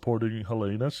was supporting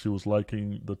Helena. She was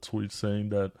liking the tweet saying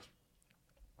that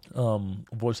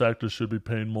voice actors should be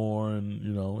paying more,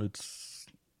 and it's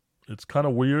kind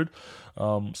of weird,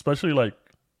 especially like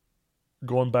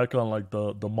going back on like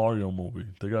the Mario movie.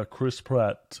 They got Chris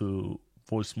Pratt to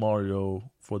voice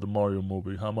Mario for the Mario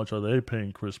movie. How much are they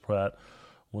paying Chris Pratt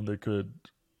when they could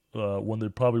when they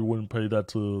probably wouldn't pay that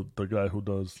to the guy who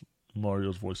does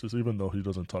Mario's voices, even though he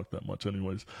doesn't talk that much,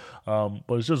 anyways. But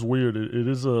it's just weird. It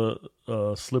is a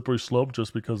slippery slope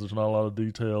just because there's not a lot of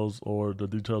details, or the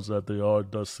details that they are,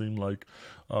 it does seem like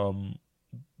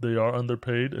they are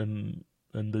underpaid, and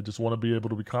they just want to be able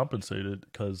to be compensated,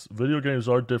 because video games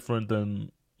are different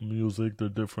than music, they're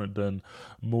different than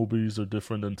movies, they're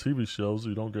different than TV shows.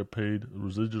 You don't get paid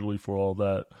residually for all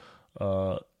that,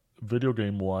 video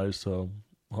game wise. So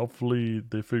hopefully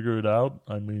they figure it out.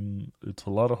 I mean, it's a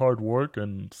lot of hard work,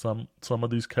 and some of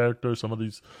these characters, some of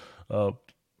these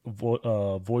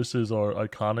voices are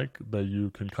iconic that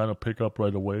you can kind of pick up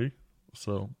right away.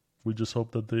 So we just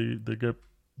hope that they get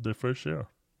their fair share.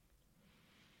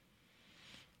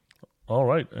 All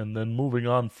right, and then moving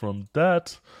on from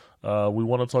that, we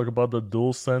want to talk about the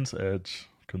DualSense Edge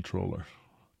controller,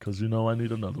 because I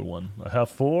need another one. I have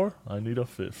 4, I need a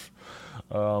 5th.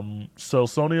 So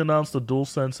Sony announced the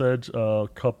DualSense Edge a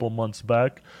couple months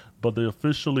back, but they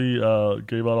officially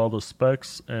gave out all the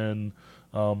specs and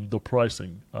the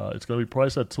pricing. It's going to be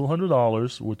priced at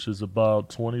 $200, which is about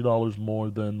 $20 more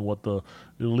than what the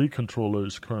Elite controller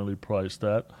is currently priced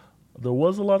at. There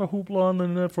was a lot of hoopla on the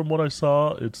internet from what I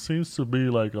saw. It seems to be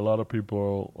like a lot of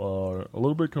people are a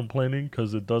little bit complaining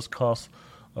because it does cost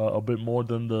a bit more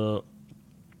than the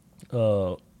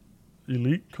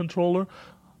Elite controller.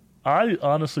 I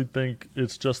honestly think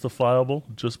it's justifiable,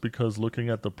 just because looking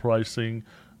at the pricing,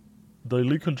 the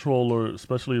Elite controller,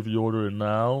 especially if you order it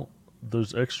now,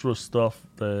 there's extra stuff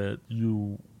that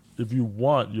if you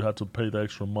want, you have to pay the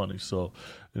extra money. So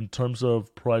in terms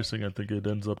of pricing, I think it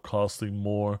ends up costing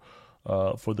more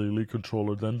for the Elite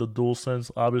controller than the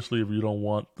DualSense. Obviously, if you don't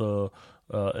want the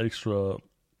extra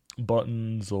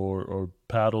buttons or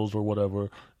paddles or whatever,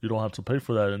 you don't have to pay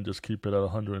for that and just keep it at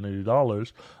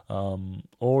 $180.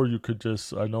 Or you could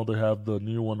just, I know they have the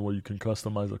new one where you can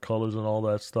customize the colors and all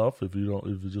that stuff. If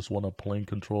you just want a plain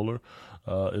controller,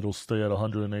 it'll stay at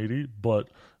 $180. But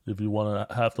if you want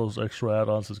to have those extra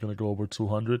add-ons, it's going to go over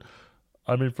 $200.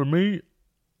 I mean, for me,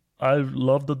 I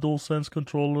love the DualSense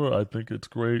controller. I think it's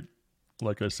great.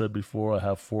 Like I said before, I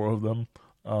have 4 of them.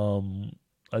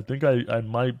 I think I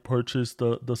might purchase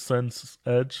the Sense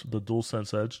Edge, the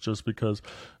DualSense Edge, just because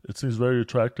it seems very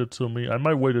attractive to me. I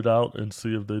might wait it out and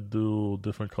see if they do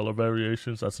different color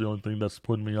variations. That's the only thing that's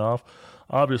putting me off.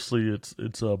 Obviously,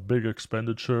 it's a big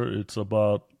expenditure. It's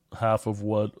about half of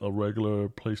what a regular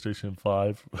PlayStation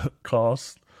 5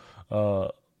 costs,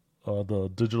 the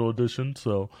digital edition.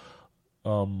 So,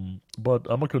 but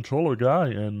I'm a controller guy,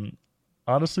 and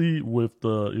honestly, with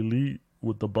the Elite,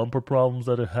 with the bumper problems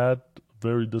that it had,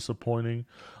 very disappointing.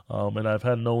 And I've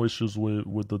had no issues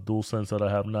with the DualSense that I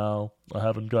have now. I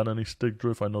haven't got any stick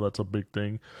drift. I know that's a big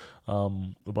thing.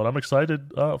 But I'm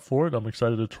excited for it. I'm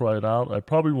excited to try it out. I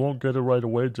probably won't get it right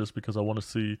away, just because I want to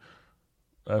see,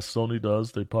 as Sony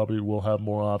does, they probably will have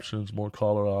more options, more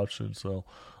color options. So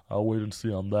I'll wait and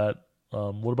see on that.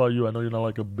 What about you? I know you're not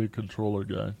like a big controller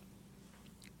guy.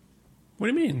 What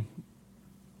do you mean?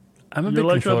 I'm a big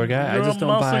controller guy. I just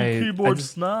don't buy keyboard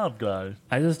snob guy.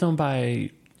 I just don't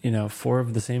buy 4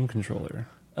 of the same controller.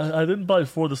 I didn't buy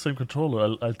 4 of the same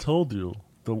controller. I told you,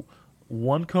 the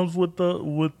one comes with the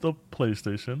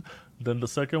PlayStation. Then the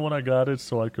second one I got it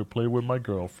so I could play with my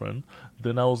girlfriend.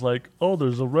 Then I was like, oh,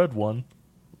 there's a red one.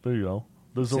 There you go.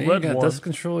 There's a red one. I got this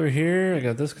controller here. I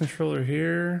got this controller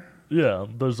here. Yeah,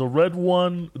 there's a red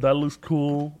one that looks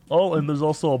cool. Oh, and there's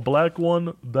also a black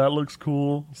one that looks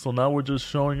cool. So now we're just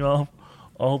showing off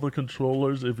all the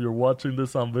controllers. If you're watching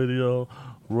this on video,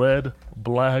 red,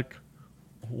 black,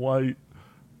 white.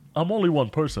 I'm only one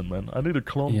person, man. I need to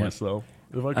clone myself.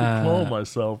 If I could clone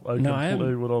myself, I can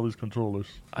play with all these controllers.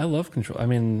 I love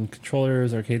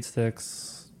controllers, arcade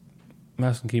sticks,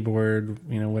 mouse and keyboard,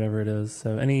 whatever it is.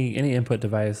 So any input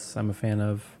device, I'm a fan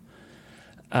of.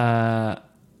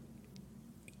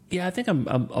 Yeah, I think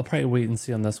I'll probably wait and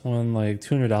see on this one. Like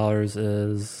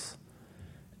 $200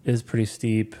 is pretty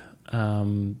steep.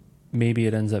 Maybe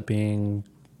it ends up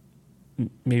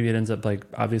like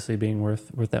obviously being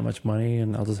worth that much money,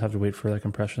 and I'll just have to wait for like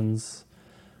impressions.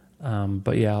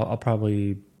 But yeah, I'll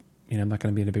probably, I'm not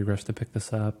going to be in a big rush to pick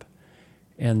this up.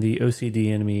 And the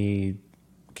OCD in me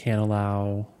can't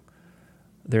allow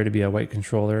there to be a white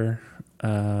controller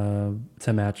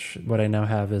to match what I now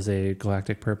have as a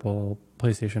galactic purple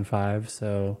PlayStation 5.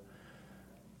 So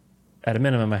at a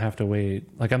minimum, I have to wait.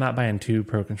 Like, I'm not buying 2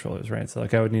 Pro controllers, right? So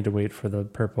like I would need to wait for the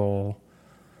purple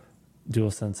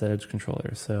DualSense Edge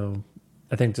controller. So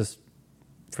I think just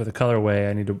for the colorway,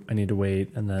 I need to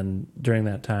wait, and then during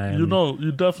that time, you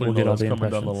definitely know that's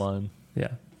coming down the line. Yeah.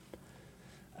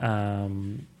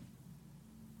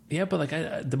 Yeah, but like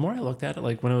the more I looked at it,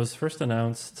 like when it was first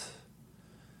announced,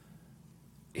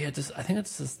 I think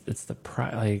it's the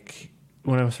like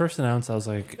when it was first announced, I was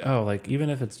like, oh, like even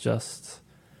if it's just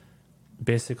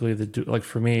basically like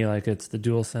for me, like it's the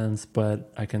DualSense,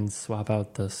 but I can swap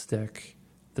out the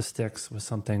sticks with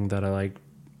something that I like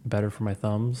better for my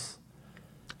thumbs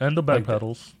And the back like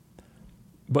pedals.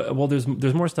 But well, there's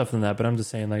more stuff than that. But I'm just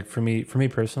saying, like for me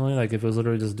personally, like if it was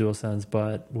literally just DualSense,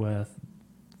 but with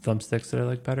thumbsticks that I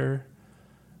like better,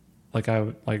 like I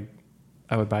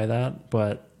would buy that.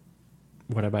 But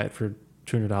would I buy it for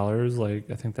 $200? Like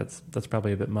I think that's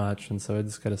probably a bit much. And so I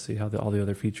just got to see how all the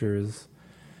other features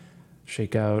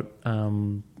shake out.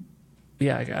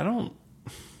 Yeah,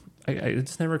 I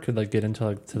just never could like get into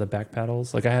like to the back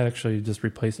paddles. Like I had actually just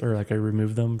replaced or like I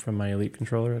removed them from my Elite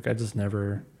controller. Like I just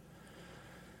never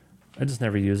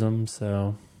use them,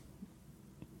 so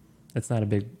it's not a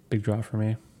big draw for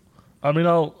me. I mean,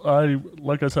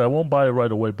 like I said, I won't buy it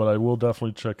right away, but I will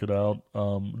definitely check it out.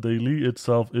 The Elite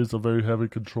itself is a very heavy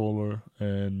controller,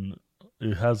 and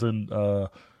it hasn't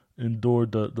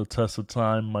endured the test of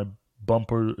time. My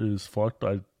bumper is fucked.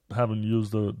 I haven't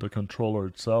used the controller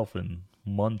itself in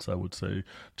months, I would say,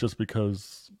 just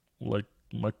because like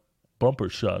my bumper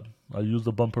shot. I use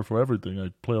the bumper for everything.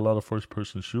 I play a lot of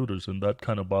first-person shooters, and that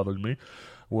kind of bothered me.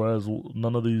 Whereas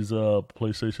none of these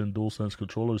PlayStation DualSense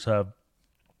controllers have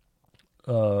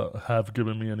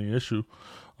given me any issue.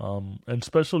 And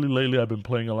especially lately, I've been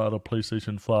playing a lot of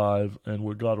PlayStation 5, and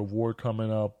with God of War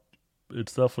coming up,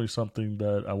 it's definitely something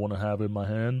that I want to have in my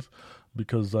hands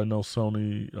because I know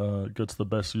Sony gets the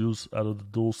best use out of the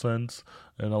DualSense,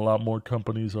 and a lot more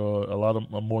companies a lot of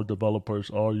more developers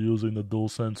are using the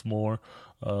DualSense more,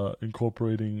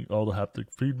 incorporating all the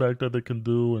haptic feedback that they can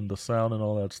do and the sound and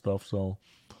all that stuff. So,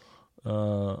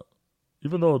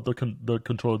 even though the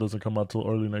controller doesn't come out till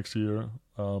early next year,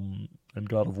 and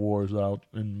God of War is out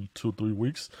in 2-3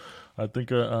 weeks, I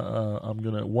think I'm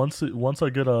gonna once I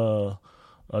get a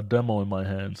demo in my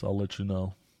hands, I'll let you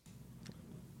know.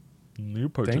 New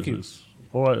purchases.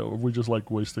 Thank you. Or we just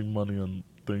like wasting money on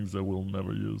things that we'll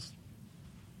never use.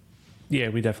 Yeah,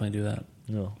 we definitely do that.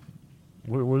 Yeah.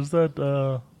 Where's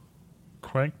that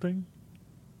crank thing?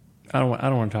 I don't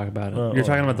want to talk about it. You're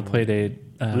talking about the Playdate.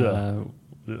 Yeah.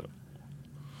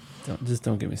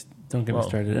 Don't get me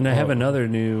started. And I have another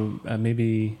new.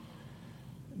 Maybe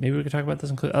we could talk about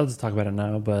this. I'll just talk about it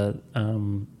now. But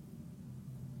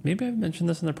maybe I've mentioned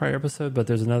this in the prior episode. But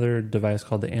there's another device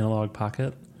called the Analog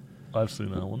Pocket. I've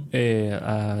seen that one.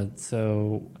 Yeah.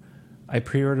 So I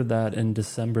pre-ordered that in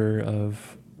December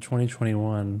of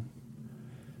 2021,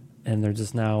 and they're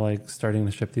just now like starting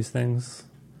to ship these things.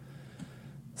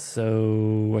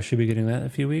 So I should be getting that in a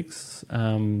few weeks.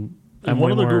 I'm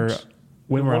one of the groups.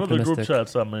 Way more one optimistic. of the group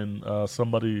chats, I mean,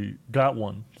 somebody got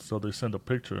one, so they sent a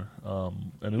picture,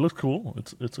 and it looks cool.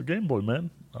 It's a Game Boy, man.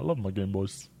 I love my Game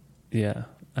Boys. Yeah,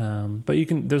 but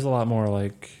there's a lot more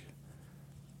like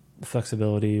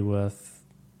flexibility with,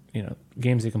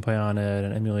 games you can play on it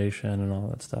and emulation and all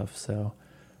that stuff. So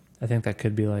I think that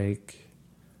could be like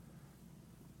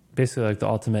basically like the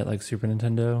ultimate like Super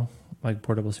Nintendo, like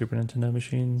portable Super Nintendo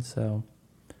machine. So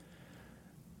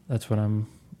that's what I'm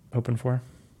hoping for.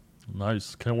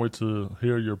 Nice. Can't wait to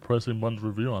hear your pressing buttons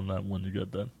review on that when you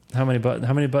get that. How many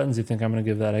buttons do you think I'm going to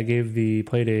give that? I gave the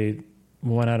Playdate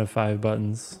 1 out of 5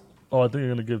 buttons. Oh, I think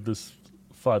you're going to give this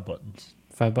 5 buttons.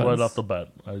 5 buttons? Right off the bat.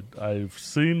 I've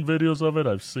seen videos of it.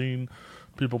 I've seen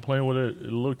people playing with it.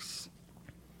 It looks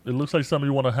like something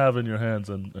you want to have in your hands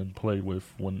and play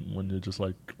with when you're just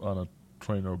like on a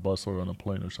train or a bus or on a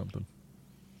plane or something.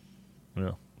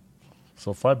 Yeah.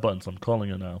 So 5 buttons. I'm calling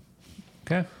it now.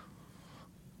 Okay.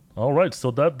 All right,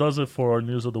 so that does it for our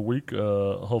news of the week.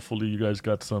 Hopefully, you guys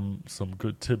got some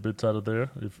good tidbits out of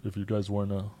there. If you guys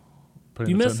weren't paying attention.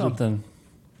 You missed something.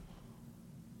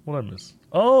 What I miss?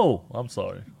 Oh, I'm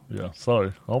sorry. Yeah,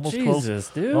 sorry. Jesus,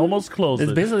 dude. Almost closed.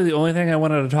 It's basically the only thing I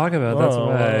wanted to talk about. That's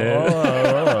why.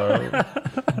 All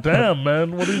right. Damn,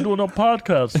 man, what are you doing a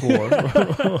podcast for?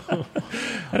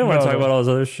 I don't want to talk about all this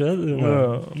other shit.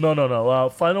 No.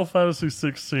 Final Fantasy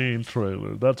 16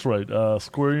 trailer. That's right.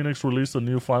 Square Enix released a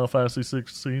new Final Fantasy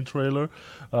 16 trailer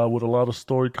with a lot of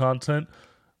story content.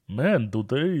 Man, do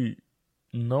they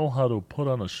know how to put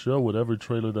on a show with every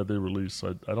trailer that they release?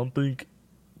 I don't think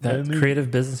that Creative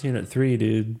Business Unit 3,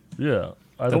 dude. Yeah,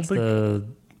 that's the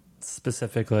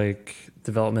specific like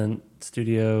development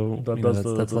studio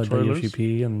that's led by Yoshi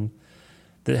P. And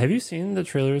have you seen the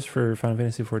trailers for Final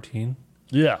Fantasy 14?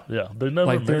 Yeah, yeah, they never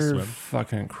Like miss, they're man.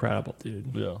 fucking incredible,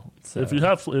 dude. Yeah, So if you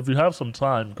have some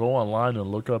time, go online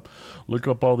and look up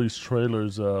all these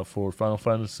trailers for Final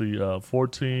Fantasy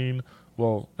 14.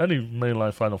 Well, any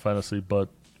mainline Final Fantasy, but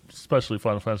especially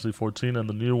Final Fantasy 14 and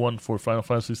the new one for Final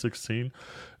Fantasy 16.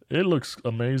 It looks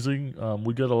amazing.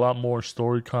 We get a lot more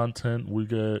story content. We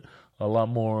get a lot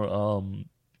more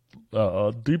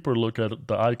a deeper look at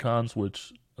the icons,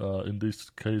 which in this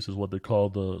case is what they call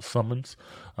the summons,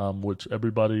 which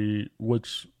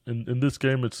in this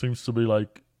game it seems to be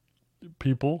like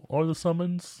people are the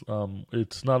summons.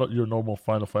 It's not your normal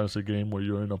Final Fantasy game where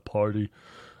you're in a party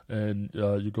and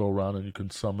you go around and you can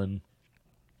summon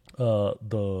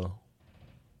the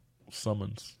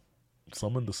summons.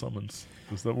 Summon the summons.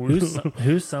 Is that what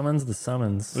who summons the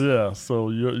summons? Yeah, so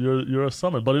you're a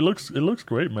summon, but it looks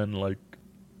great, man. Like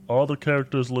all the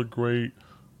characters look great.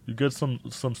 You get some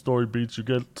story beats. You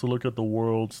get to look at the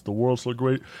worlds. The worlds look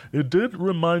great. It did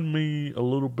remind me a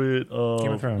little bit of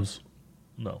Game of Thrones.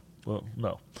 No, well,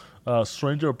 no.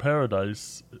 Stranger of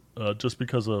Paradise, just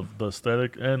because of the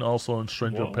aesthetic, and also in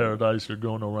Stranger of Paradise, you're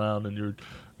going around and you're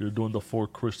doing the 4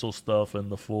 crystal stuff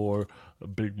and the 4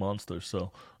 big monsters.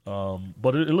 So,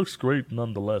 but it looks great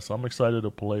nonetheless. I'm excited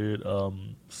to play it.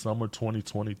 Summer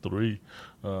 2023.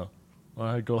 All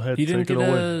right, go ahead. You didn't take get it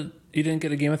away. you didn't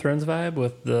get a Game of Thrones vibe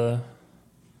with the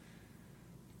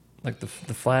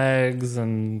flags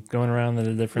and going around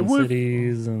the different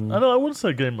cities and I know I wouldn't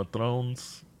say Game of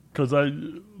Thrones because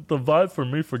the vibe for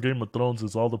me for Game of Thrones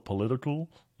is all the political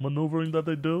maneuvering that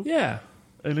they do. yeah.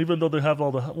 And even though they have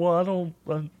all the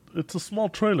it's a small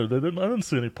trailer. I didn't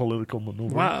see any political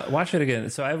maneuvering. Watch it again.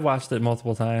 So I've watched it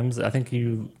multiple times. I think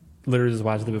you literally just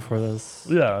watched it before this.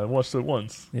 Yeah, I watched it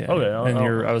once. Yeah.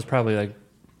 Okay. I was probably like,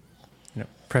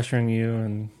 pressuring you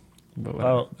and. But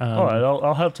all right,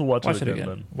 I'll have to watch it again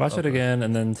then. Watch it again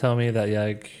and then tell me that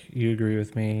you agree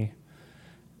with me.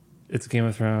 It's Game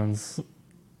of Thrones.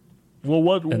 Well,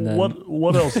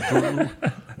 what else?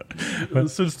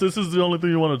 Since this is the only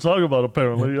thing you want to talk about,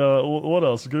 apparently, what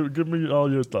else? Give me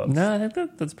all your thoughts. No, I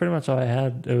think that's pretty much all I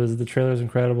had. It was the trailer's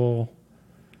incredible.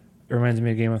 It reminds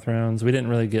me of Game of Thrones. We didn't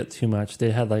really get too much.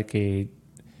 They had like a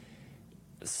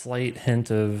slight hint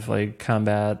of like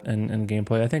combat and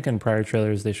gameplay. I think in prior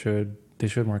trailers they showed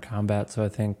more combat. So I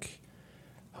think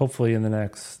hopefully in the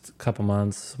next couple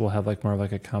months we'll have like more of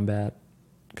like a combat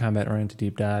oriented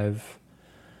deep dive.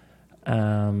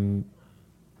 We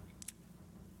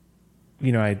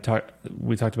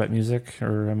talked about music,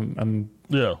 or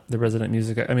the resident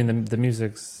music. I mean, the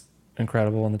music's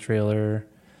incredible in the trailer.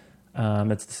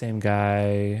 It's the same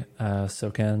guy,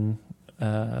 Soken,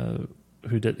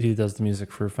 he does the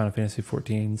music for Final Fantasy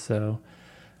 14. So,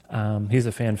 he's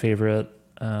a fan favorite.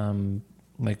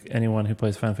 Like anyone who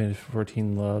plays Final Fantasy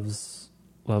 14 loves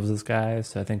this guy.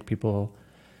 So I think people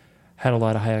had a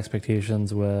lot of high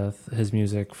expectations with his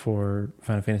music for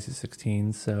Final Fantasy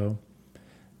 16. So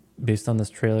based on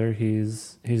this trailer,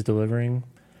 he's delivering.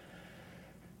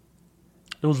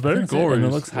 It was very gory. And it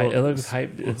looks hype. It looks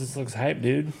hype. It just looks hype,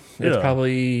 dude. It's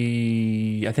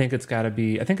probably. I think it's got to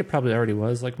be. I think it probably already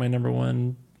was like my number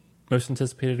one most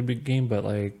anticipated big game, but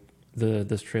like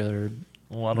this trailer.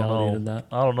 Well, I don't know.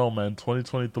 I don't know, man.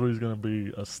 2023 is going to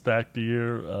be a stacked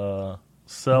year.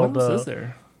 Zelda. What else is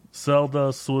there?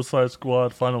 Zelda, Suicide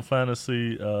Squad, Final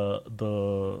Fantasy,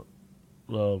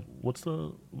 what's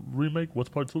the remake? What's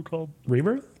part 2 called?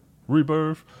 Rebirth.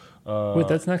 Wait,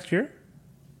 that's next year?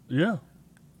 Yeah.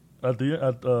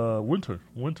 Winter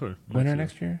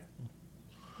next year?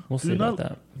 We'll see about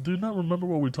that. Do you not remember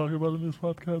what we talked about in this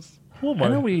podcast? I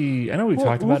know we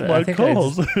talked about it. I think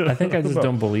I just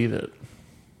don't believe it.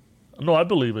 No, I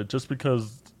believe it just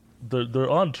because they're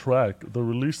on track. They're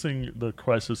releasing the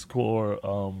Crisis Core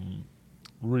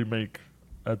remake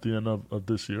at the end of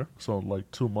this year, so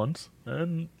like 2 months,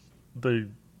 and they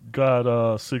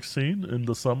got 16 in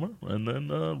the summer, and then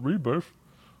Rebirth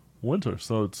winter.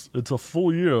 So it's a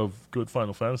full year of good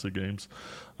Final Fantasy games.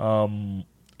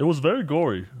 It was very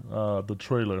gory, the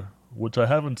trailer, which I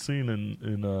haven't seen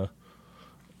in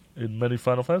many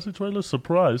Final Fantasy trailers.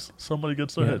 Surprise! Somebody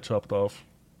gets their head chopped off.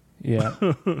 Yeah,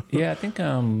 yeah. I think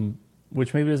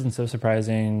which maybe isn't so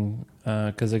surprising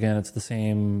because again, it's the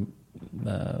same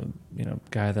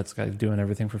guy that's doing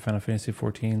everything for Final Fantasy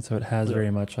 14. So it has very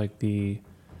much like the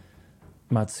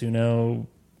Matsuno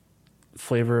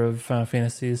flavor of Final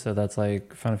Fantasy. So that's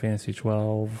like Final Fantasy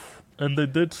 12. And they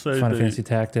did say Final Fantasy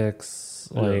Tactics.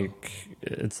 Like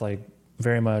it's like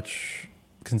very much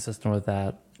consistent with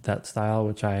that style,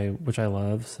 which I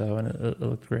love. So and it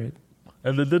looked great.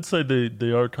 And they did say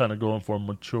they are kind of going for a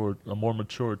more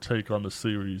mature take on the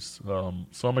series.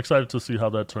 So I'm excited to see how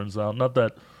that turns out. Not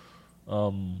that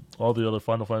All the other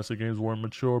Final Fantasy games weren't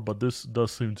mature, but this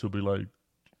does seem to be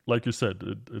like you said,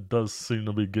 it does seem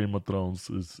to be Game of Thrones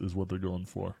is what they're going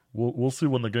for. We'll see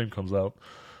when the game comes out.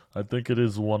 I think it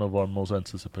is one of our most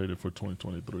anticipated for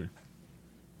 2023.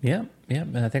 Yeah,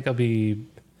 and I think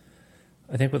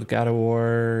with God of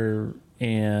War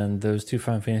and those two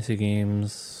Final Fantasy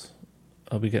games,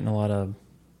 I'll be getting a lot of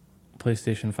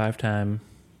PlayStation 5 time.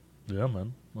 Yeah,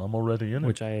 man. I'm already in it.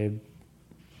 Which I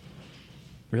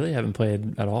really haven't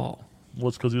played at all. Well,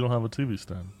 it's because you don't have a TV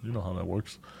stand. You know how that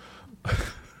works.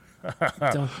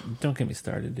 Don't get me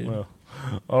started, dude. Well,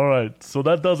 all right. So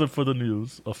that does it for the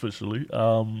news officially.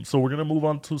 So we're gonna move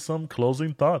on to some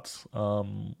closing thoughts.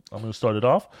 I'm gonna start it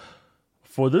off.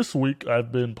 For this week,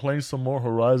 I've been playing some more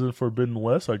Horizon Forbidden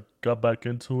West. I got back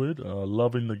into it,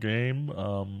 loving the game.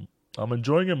 I'm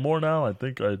enjoying it more now. I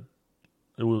think I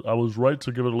was right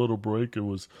to give it a little break. I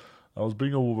was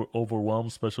being overwhelmed,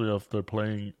 especially after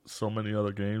playing so many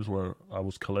other games where I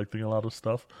was collecting a lot of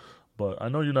stuff. But I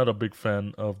know you're not a big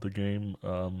fan of the game.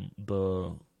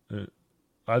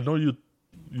 I know you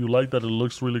like that it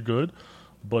looks really good,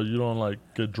 but you don't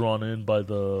get drawn in by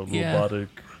the robotic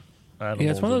animals.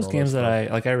 Yeah, it's one of those games that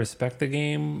I respect the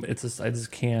game. It's just I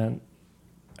can't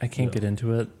get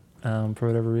into it for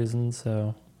whatever reason.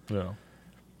 So yeah,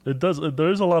 it does.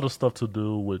 There is a lot of stuff to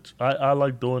do, which I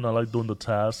like doing. I like doing the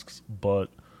tasks,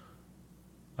 but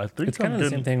I think it's kind of the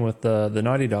same thing with the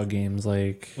Naughty Dog games.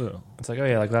 It's like, oh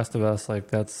yeah, like Last of Us, like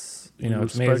that's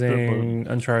it's amazing.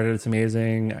 Uncharted, it's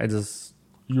amazing. I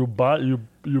buy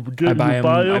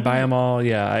them all.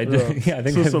 Yeah, I think I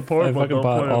fucking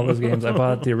bought all those games. I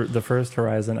bought the first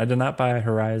Horizon. I did not buy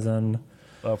Horizon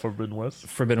Forbidden West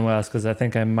because I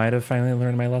think I might have finally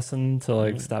learned my lesson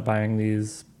to stop buying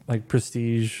these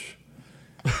prestige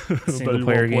single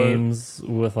player games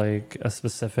with a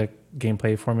specific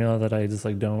gameplay formula that I just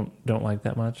don't like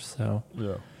that much. So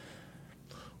yeah.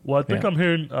 Well, I think I'm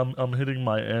hitting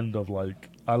my end of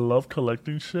I love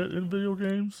collecting shit in video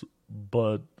games,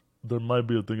 but there might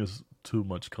be a thing is too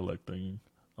much collecting.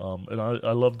 And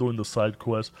I love doing the side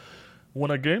quests.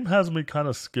 When a game has me kind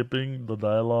of skipping the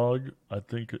dialogue, I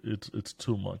think it's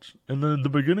too much. And then in the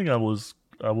beginning, I was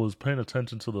paying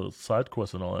attention to the side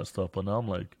quests and all that stuff, but now I'm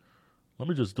like, let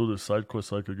me just do this side quest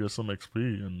so I could get some XP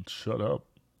and shut up.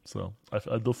 So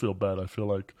I do feel bad. I feel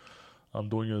like I'm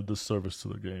doing a disservice to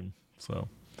the game. So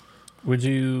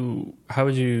how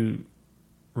would you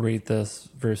rate this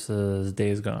versus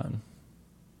Days Gone?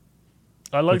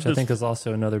 Which I think is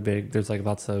also another big. There's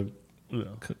lots of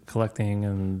collecting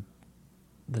and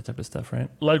that type of stuff,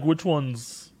 right? Which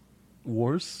one's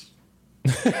worse?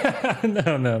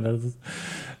 No.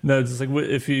 Just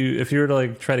if you were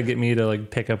to try to get me to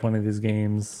pick up one of these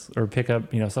games or pick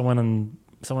up someone in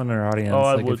our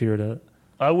audience, if you were to.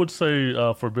 I would say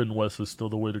Forbidden West is still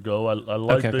the way to go. I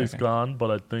like Days Gone,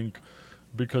 but I think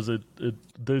because it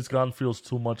Days Gone feels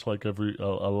too much like a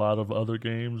lot of other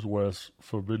games, whereas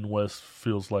Forbidden West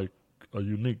feels like a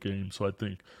unique game. So I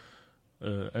think,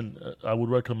 and I would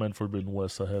recommend Forbidden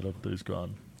West ahead of Days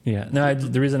Gone. Yeah, no.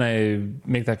 The reason I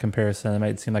make that comparison, it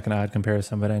might seem like an odd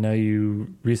comparison, but I know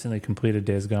you recently completed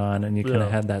Days Gone, and you kind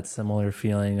of had that similar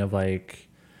feeling of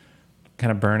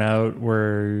kind of burnout,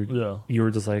 where you were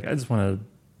just I just want to.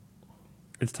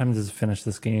 It's time to just finish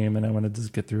this game, and I want to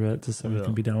just get through it, just so we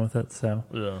can be done with it. So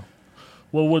yeah.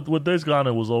 Well, with Days Gone,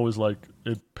 it was always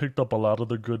it picked up a lot of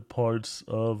the good parts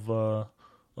of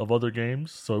other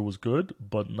games, so it was good,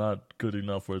 but not good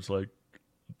enough where it's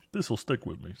this will stick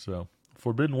with me. So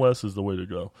Forbidden West is the way to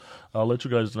go. I'll let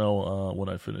you guys know when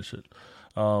I finish it.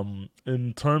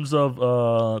 In terms of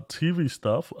TV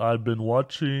stuff, I've been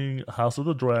watching House of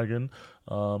the Dragon.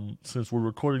 Since we're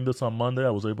recording this on Monday, I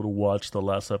was able to watch the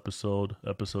last episode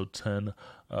 10,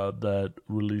 that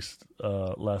released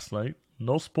last night.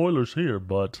 No spoilers here,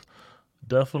 but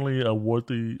definitely a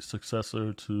worthy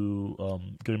successor to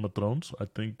Game of Thrones. I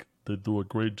think they do a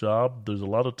great job. There's a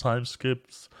lot of time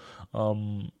skips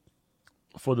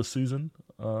for the season.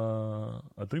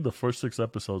 I think the first 6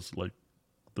 episodes,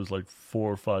 there's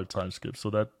 4 or 5 time skips,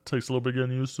 so that takes a little bit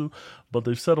getting used to. But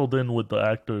they've settled in with the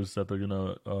actors that they're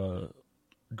gonna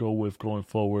go with going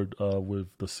forward with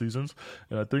the seasons,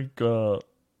 and I think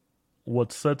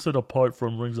what sets it apart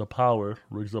from Rings of Power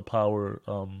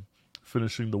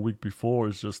finishing the week before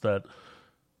is just that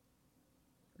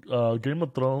Game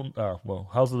of Thrones,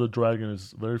 House of the Dragon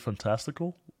is very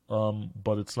fantastical.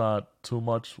 But it's not too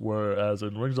much. Whereas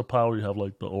in Rings of Power, you have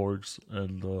the orcs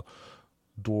and the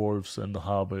dwarves and the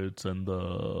hobbits and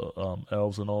the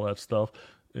elves and all that stuff.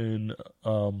 In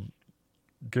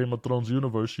Game of Thrones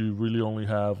universe, you really only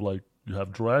have you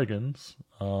have dragons,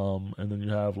 and then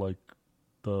you have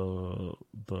the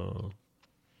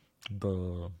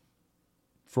the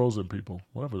frozen people,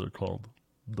 whatever they're called,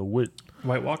 the wit.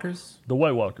 White Walkers. The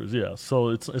White Walkers, yeah. So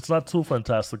it's not too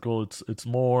fantastical. It's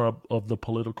more of the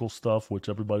political stuff, which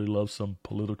everybody loves, some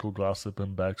political gossip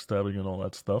and backstabbing and all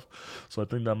that stuff. So I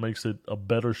think that makes it a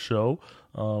better show.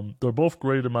 They're both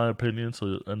great in my opinion.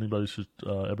 So everybody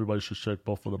should check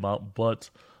both of them out. But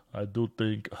I do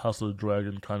think House of the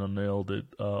Dragon kind of nailed it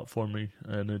for me,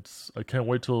 and I can't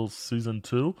wait till season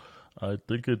 2. I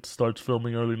think it starts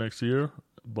filming early next year,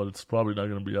 but it's probably not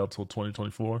going to be out till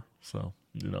 2024. So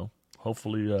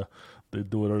hopefully they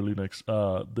do it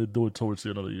they do it towards the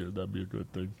end of the year. That'd be a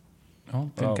good thing.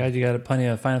 Oh, thank God you got plenty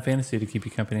of Final Fantasy to keep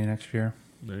you company next year.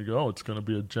 There you go. It's going to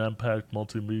be a jam-packed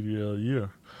multimedia year.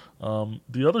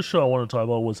 The other show I want to talk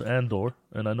about was Andor,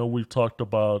 and I know we've talked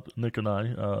about, Nick and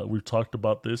I, we've talked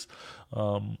about this.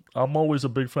 I'm always a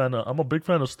big fan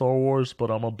of Star Wars, but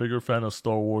I'm a bigger fan of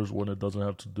Star Wars when it doesn't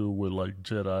have to do with like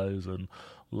Jedis and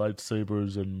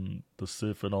lightsabers and the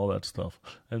Sith and all that stuff.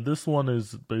 And this one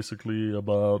is basically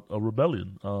about a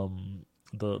rebellion.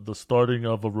 The starting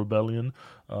of a rebellion.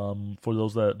 For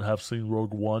those that have seen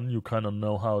Rogue One, you kind of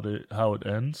know how it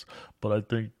ends. But I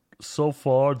think so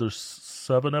far there's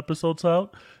 7 episodes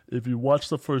out. If you watch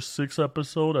the first 6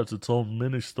 episodes as its own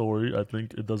mini story, I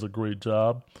think it does a great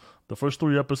job. The first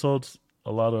 3 episodes,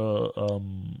 a lot of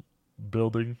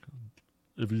building.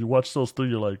 If you watch those 3,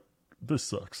 you're like, this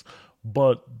sucks.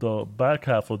 But the back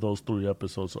half of those 3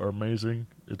 episodes are amazing.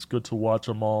 It's good to watch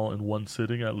them all in one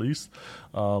sitting at least.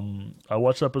 I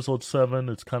watched episode 7.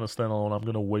 It's kind of standalone. I'm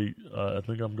going to wait. I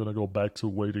think I'm going to go back to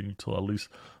waiting till at least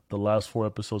the last 4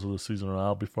 episodes of the season are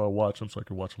out before I watch them, so I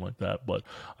can watch them like that. But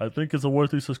I think it's a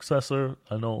worthy successor.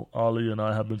 I know Ali and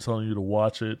I have been telling you to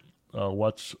watch it.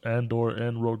 Watch Andor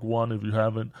and Rogue One if you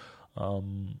haven't.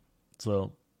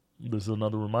 So this is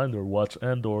another reminder. Watch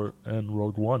Andor and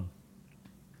Rogue One.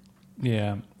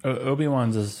 Yeah,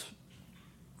 Obi-Wan's just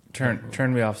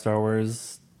turned me off Star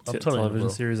Wars television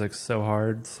series like so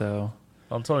hard. So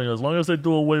I'm telling you, as long as they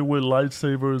do away with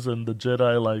lightsabers and the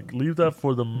Jedi, like leave that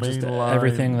for the main line.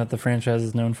 Everything that the franchise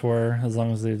is known for, as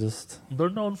long as they're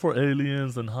known for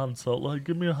aliens and Han Solo. Like,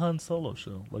 give me a Han Solo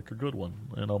show, like a good one,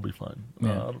 and I'll be fine.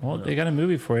 Yeah. They got a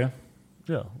movie for you.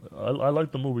 Yeah, I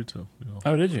like the movie too.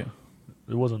 Oh, did you?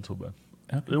 It wasn't too bad.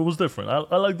 Okay. It was different.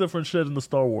 I like different shit in the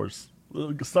Star Wars.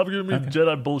 Stop giving me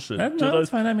Jedi bullshit. No, that's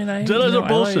fine. I mean, Jedis are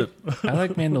bullshit. I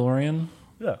like Mandalorian.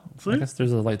 Yeah, see? I guess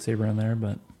there's a lightsaber in there,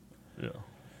 but yeah.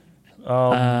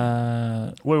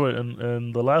 Wait,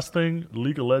 and the last thing,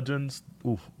 League of Legends.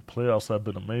 Playoffs have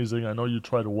been amazing. I know you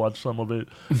tried to watch some of it,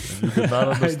 and you did not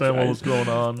understand what was going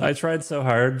on. I tried so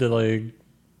hard to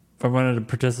I wanted to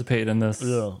participate in this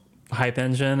hype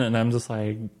engine, and I'm just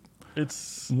like,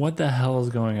 what the hell is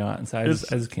going on? So I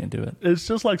just can't do it. It's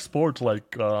just like sports.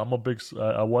 Like I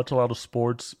watch a lot of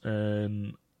sports,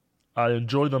 and I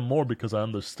enjoy them more because I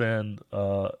understand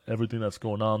everything that's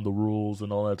going on, the rules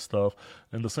and all that stuff.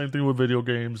 And the same thing with video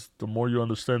games. The more you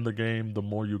understand the game, the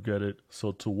more you get it.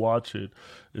 So to watch it,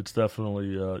 it's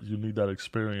definitely you need that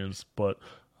experience. But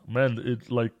man,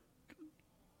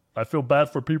 I feel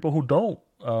bad for people who don't.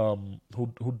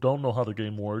 Who don't know how the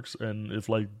game works, and if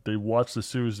they watch the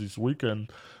series this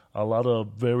weekend, a lot of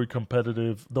very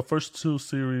competitive. The first 2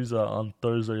 series on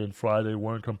Thursday and Friday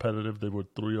weren't competitive; they were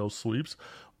 3-0 sweeps.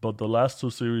 But the last 2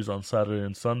 series on Saturday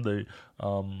and Sunday,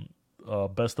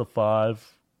 best of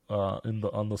 5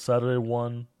 on the Saturday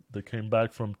one, they came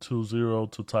back from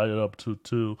 2-0 to tie it up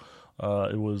 2-2.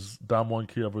 It was Damwon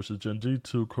Kia versus Genji,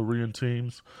 2 Korean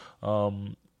teams.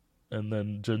 And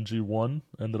then Genji won,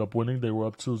 ended up winning. They were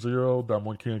up 2-0.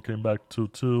 Damwon Kia came back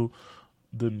 2-2,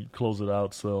 didn't close it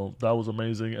out. So that was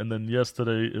amazing. And then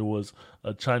yesterday it was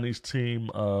a Chinese team,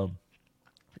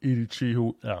 EDG,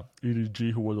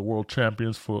 who were the world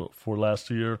champions for last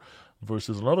year,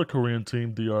 versus another Korean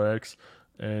team, DRX.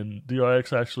 And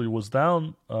DRX actually was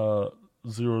down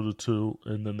 0-2,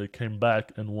 and then they came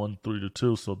back and won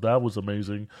 3-2. So that was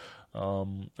amazing.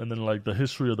 And then the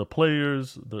history of the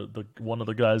players, the one of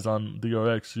the guys on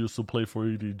DRX used to play for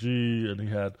EDG, and he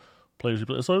had players he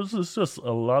played. So it's just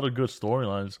a lot of good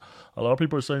storylines. A lot of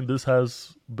people are saying this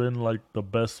has been the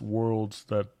best worlds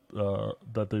that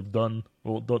they've done.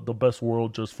 Well, the best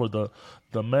world just for the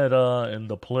meta and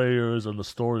the players and the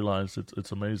storylines.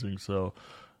 It's amazing. So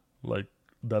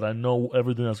that I know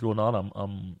everything that's going on.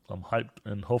 I'm hyped,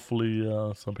 and hopefully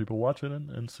some people watch it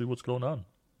and see what's going on.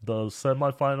 The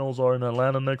semifinals are in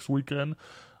Atlanta next weekend.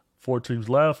 4 teams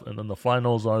left, and then the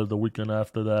finals are the weekend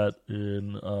after that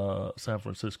in San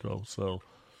Francisco. So,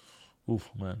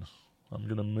 man, I'm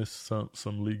gonna miss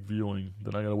some league viewing.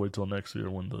 Then I gotta wait till next year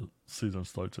when the season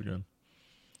starts again.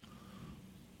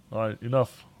 All right,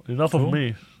 enough cool. of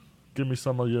me. give me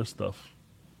some of your stuff.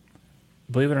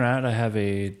 Believe it or not, I have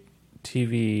a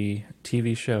TV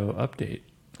show update.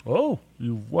 Oh,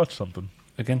 you watched something.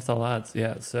 Against all odds,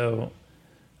 yeah. So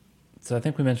I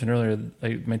think we mentioned earlier,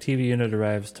 like my TV unit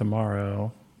arrives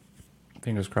tomorrow,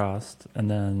 fingers crossed, and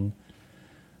then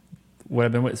what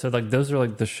I've been so like those are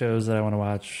like the shows that I want to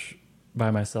watch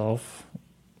by myself,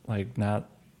 like not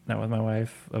with my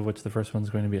wife. Of which the first one's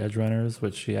going to be Edge Runners,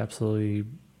 which she absolutely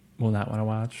will not want to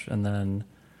watch, and then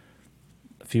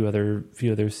a few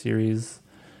other series.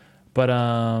 But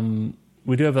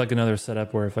we do have like another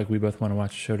setup where if like we both want to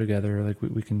watch a show together, like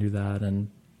we can do that, and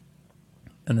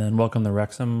then Welcome to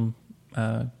Wrexham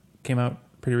came out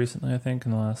pretty recently, I think,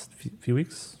 in the last few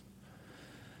weeks,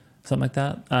 something like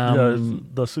that. It's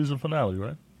the season finale,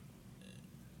 right?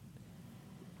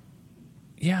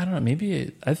 Yeah, I don't know.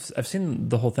 Maybe I've seen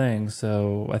the whole thing,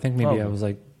 so I think maybe I was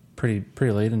like pretty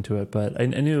late into it, but I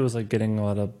knew it was like getting a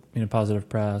lot of positive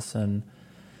press, and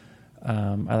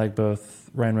I like both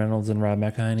Ryan Reynolds and Rob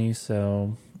McElhenney,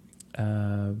 so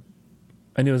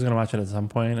I knew I was going to watch it at some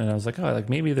point, and I was like, oh, like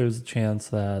maybe there's a chance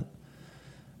that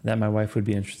my wife would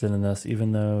be interested in this,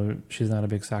 even though she's not a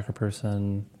big soccer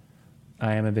person.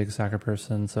 I am a big soccer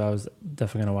person, so I was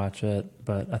definitely going to watch it.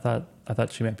 But I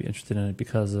thought she might be interested in it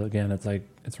because, again, it's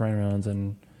Ryan Reynolds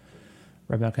and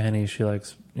Rob McElhenney. She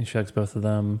likes both of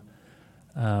them.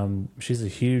 She's a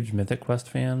huge Mythic Quest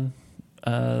fan.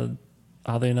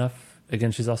 Oddly enough,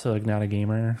 again, she's also like not a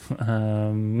gamer.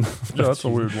 Yeah, that's a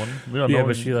weird one. Yeah,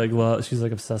 but she's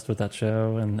like obsessed with that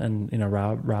show, and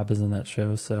Rob is in that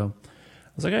show. So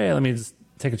I was like, hey, let me just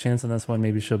take a chance on this one.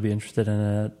 Maybe she'll be interested in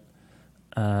it.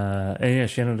 And yeah,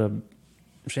 she ended up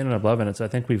loving it. So I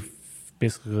think we've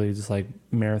basically just like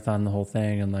marathon the whole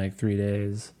thing in like 3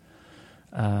 days.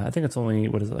 I think it's only,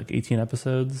 what is it, like 18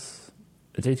 episodes?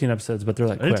 It's 18 episodes, but they're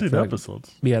like quick. 18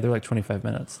 episodes? Yeah, they're like 25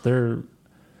 minutes. Damn,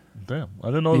 I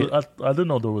didn't know. I didn't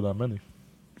know there were that many.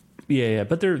 Yeah,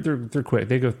 but they're quick.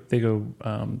 They go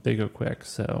quick.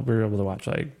 So we were able to watch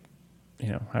like,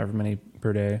 however many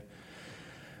per day.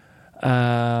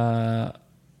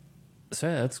 So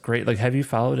yeah, that's great. Like, have you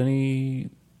followed anything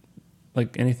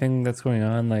that's going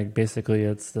on? Like, basically,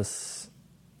 it's this.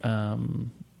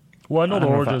 Well, I know the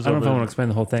origins. I don't know if I want to explain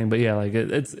the whole thing, but yeah, like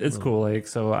it's cool. Like,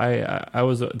 so I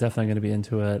was definitely going to be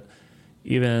into it.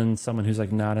 Even someone who's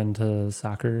like not into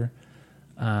soccer,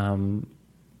 can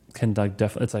like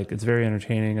definitely. It's very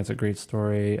entertaining. It's a great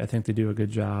story. I think they do a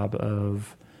good job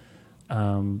of,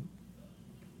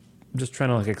 just trying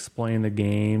to like explain the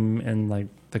game and like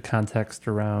the context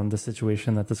around the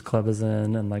situation that this club is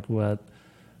in, and like what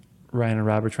Ryan and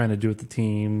Rob are trying to do with the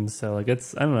team. So like I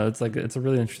don't know, it's a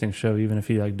really interesting show, even if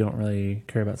you like don't really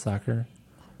care about soccer.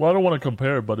 Well, I don't want to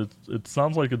compare it, but it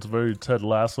sounds like it's very Ted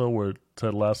Lasso, where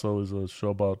Ted Lasso is a show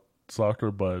about soccer,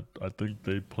 but I think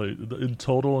they played in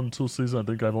total in 2 seasons. I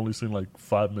think I've only seen like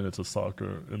 5 minutes of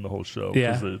soccer in the whole show,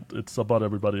 because it's about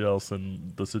everybody else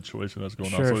and the situation that's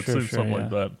going on. So it seems something like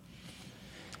that.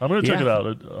 I'm going to check it out.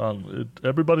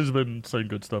 Everybody's been saying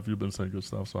good stuff. You've been saying good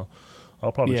stuff, so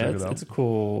I'll probably check it out. It's a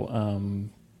cool.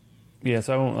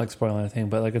 So I won't like spoil anything,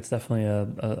 but like it's definitely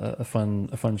a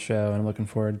fun show, and I'm looking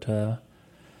forward to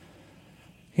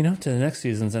to the next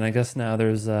seasons. And I guess now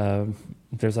there's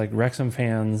like Wrexham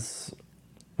fans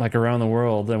like around the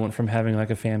world that went from having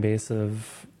like a fan base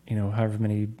of however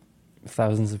many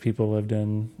thousands of people lived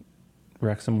in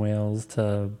Wrexham, Wales,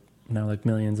 to now like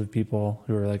millions of people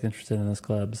who are like interested in this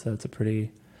club. So it's a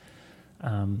pretty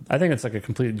I think it's like a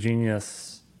complete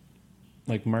genius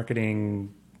like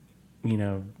marketing,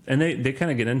 and they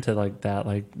kind of get into like that,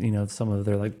 like some of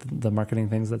their like the marketing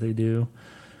things that they do.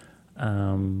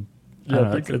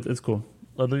 It's cool.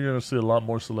 I think you're gonna see a lot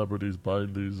more celebrities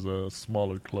buying these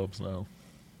smaller clubs now.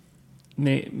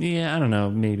 I don't know,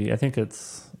 maybe I think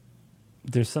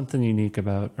there's something unique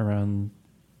around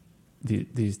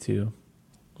these two.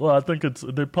 Well, I think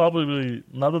they probably,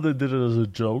 not that they did it as a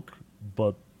joke,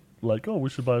 but like, oh, we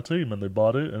should buy a team, and they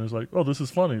bought it, and it's like, oh, this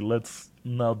is funny. Let's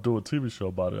now do a TV show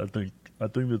about it. I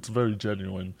think it's very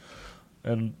genuine,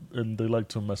 and they like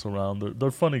to mess around. They're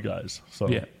funny guys. So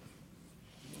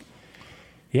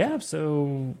yeah.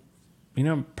 So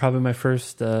probably my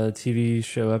first TV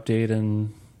show update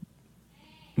in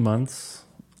months,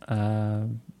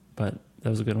 but that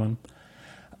was a good one.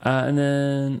 And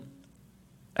then.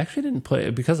 Actually didn't play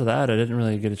because of that. I didn't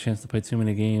really get a chance to play too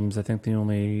many games. I think the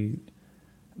only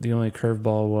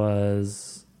curveball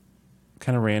was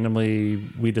kind of randomly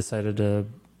we decided to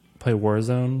play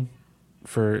Warzone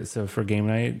for game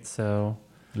night. So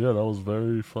yeah, that was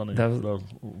very funny. That was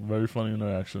very funny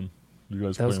interaction. You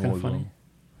guys playing Warzone. Funny.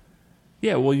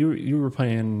 Yeah, well, you were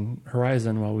playing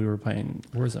Horizon while we were playing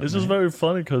Warzone. It's just very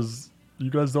funny because you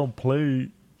guys don't play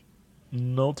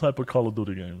no type of Call of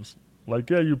Duty games. Like,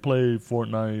 yeah, you play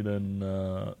Fortnite and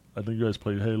I think you guys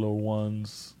played Halo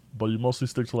once, but you mostly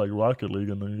stick to like Rocket League,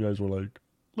 and then you guys were like,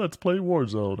 let's play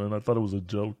Warzone, and I thought it was a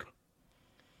joke.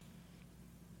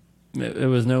 It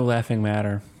was no laughing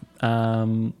matter.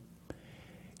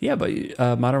 Yeah,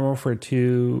 but Modern Warfare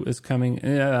 2 is coming.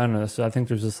 Yeah, I don't know. So I think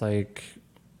there's just like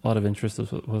a lot of interest in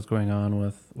what's going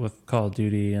on with Call of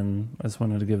Duty, and I just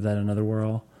wanted to give that another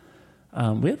whirl.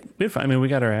 We had fun. I mean, we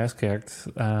got our ass kicked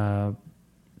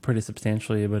pretty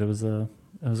substantially, but it was a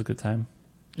good time.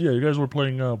 Yeah, you guys were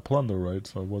playing Plunder, right?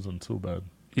 So it wasn't too bad.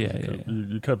 Yeah,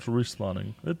 You kept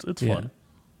respawning. It's yeah. fun.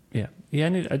 Yeah.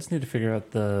 I just need to figure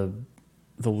out the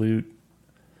loot.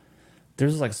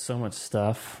 There's like so much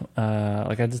stuff.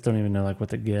 Like I just don't even know like what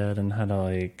to get and how to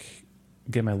like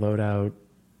get my loadout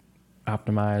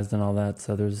optimized and all that.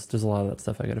 So there's a lot of that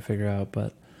stuff I got to figure out.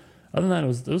 But other than that,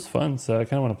 it was fun. So I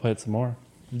kind of want to play it some more.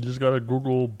 You just gotta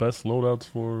Google best loadouts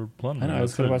for Plunder. I know. I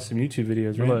was gonna watch some YouTube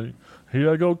videos. Right? Like,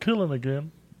 here I go killing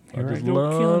again. Here I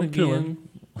go killing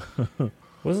again.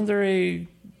 Wasn't there a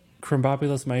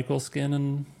Crumbopulous Michael skin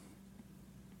in?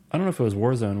 I don't know if it was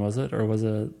Warzone, was it, or was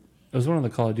it? It was one of the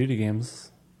Call of Duty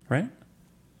games, right?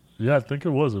 Yeah, I think it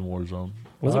was in Warzone.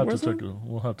 Was we'll it have Warzone? to check it.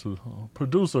 We'll have to.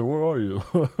 Producer, where are you?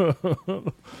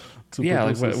 Yeah,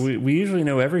 like we usually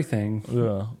know everything.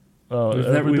 Yeah.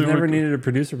 We've never needed a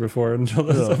producer before until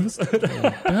this episode.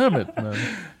 Damn it, man.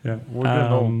 Yeah, we're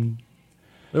getting old.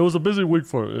 It was a busy week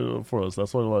for us.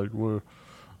 That's why, like, we're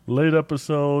late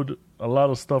episode, a lot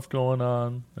of stuff going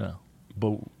on. Yeah,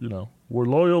 but we're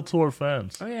loyal to our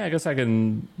fans. Oh yeah, I guess I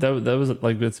can. That was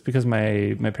like it's because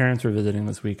my parents were visiting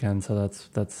this weekend, so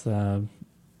that's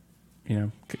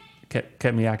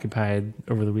kept me occupied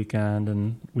over the weekend,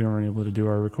 and we weren't able to do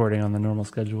our recording on the normal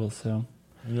schedule. So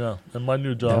yeah, and my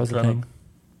new job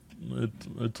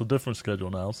it's a different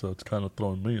schedule now, so it's kind of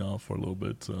throwing me off for a little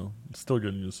bit. So I'm still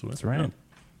getting used to it. That's right. Yeah.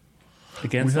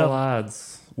 Against all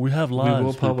odds, we have lives. We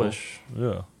will publish.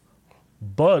 People. Yeah,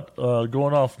 but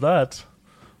going off that,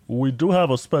 we do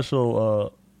have a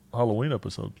special Halloween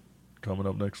episode coming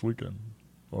up next weekend,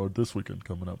 or this weekend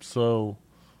coming up. So,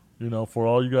 for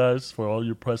all you guys, for all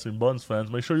you Pressing Buttons fans,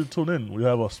 make sure you tune in. We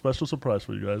have a special surprise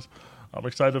for you guys. I'm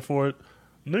excited for it.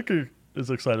 Nick is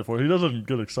excited for it. He doesn't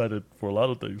get excited for a lot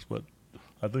of things, but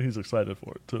I think he's excited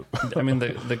for it too. I mean,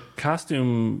 the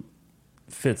costume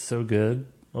fits so good.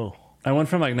 Oh. I went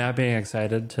from like not being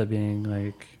excited to being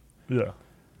like, yeah,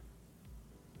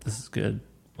 this is good.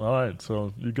 All right,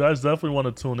 so you guys definitely want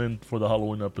to tune in for the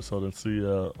Halloween episode and see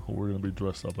who we're going to be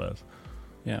dressed up as.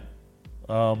 Yeah.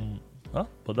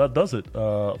 But that does it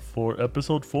for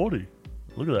episode 40.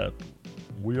 Look at that.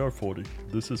 We are 40.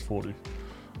 This is 40.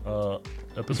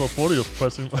 Episode 40 of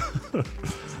Pressing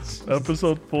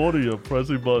Episode 40 of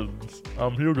Pressing Buttons.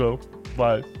 I'm Hugo.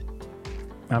 Bye.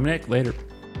 I'm Nick. Later.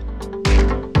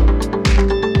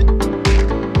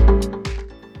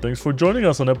 Thanks for joining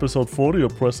us on episode 40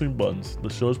 of Pressing Buttons.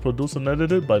 The show is produced and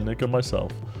edited by Nick and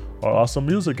myself. Our awesome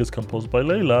music is composed by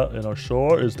Layla, and our show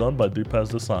art is done by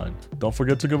Deepaz Design. Don't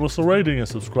forget to give us a rating and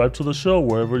subscribe to the show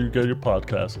wherever you get your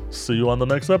podcasts. See you on the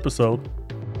next episode.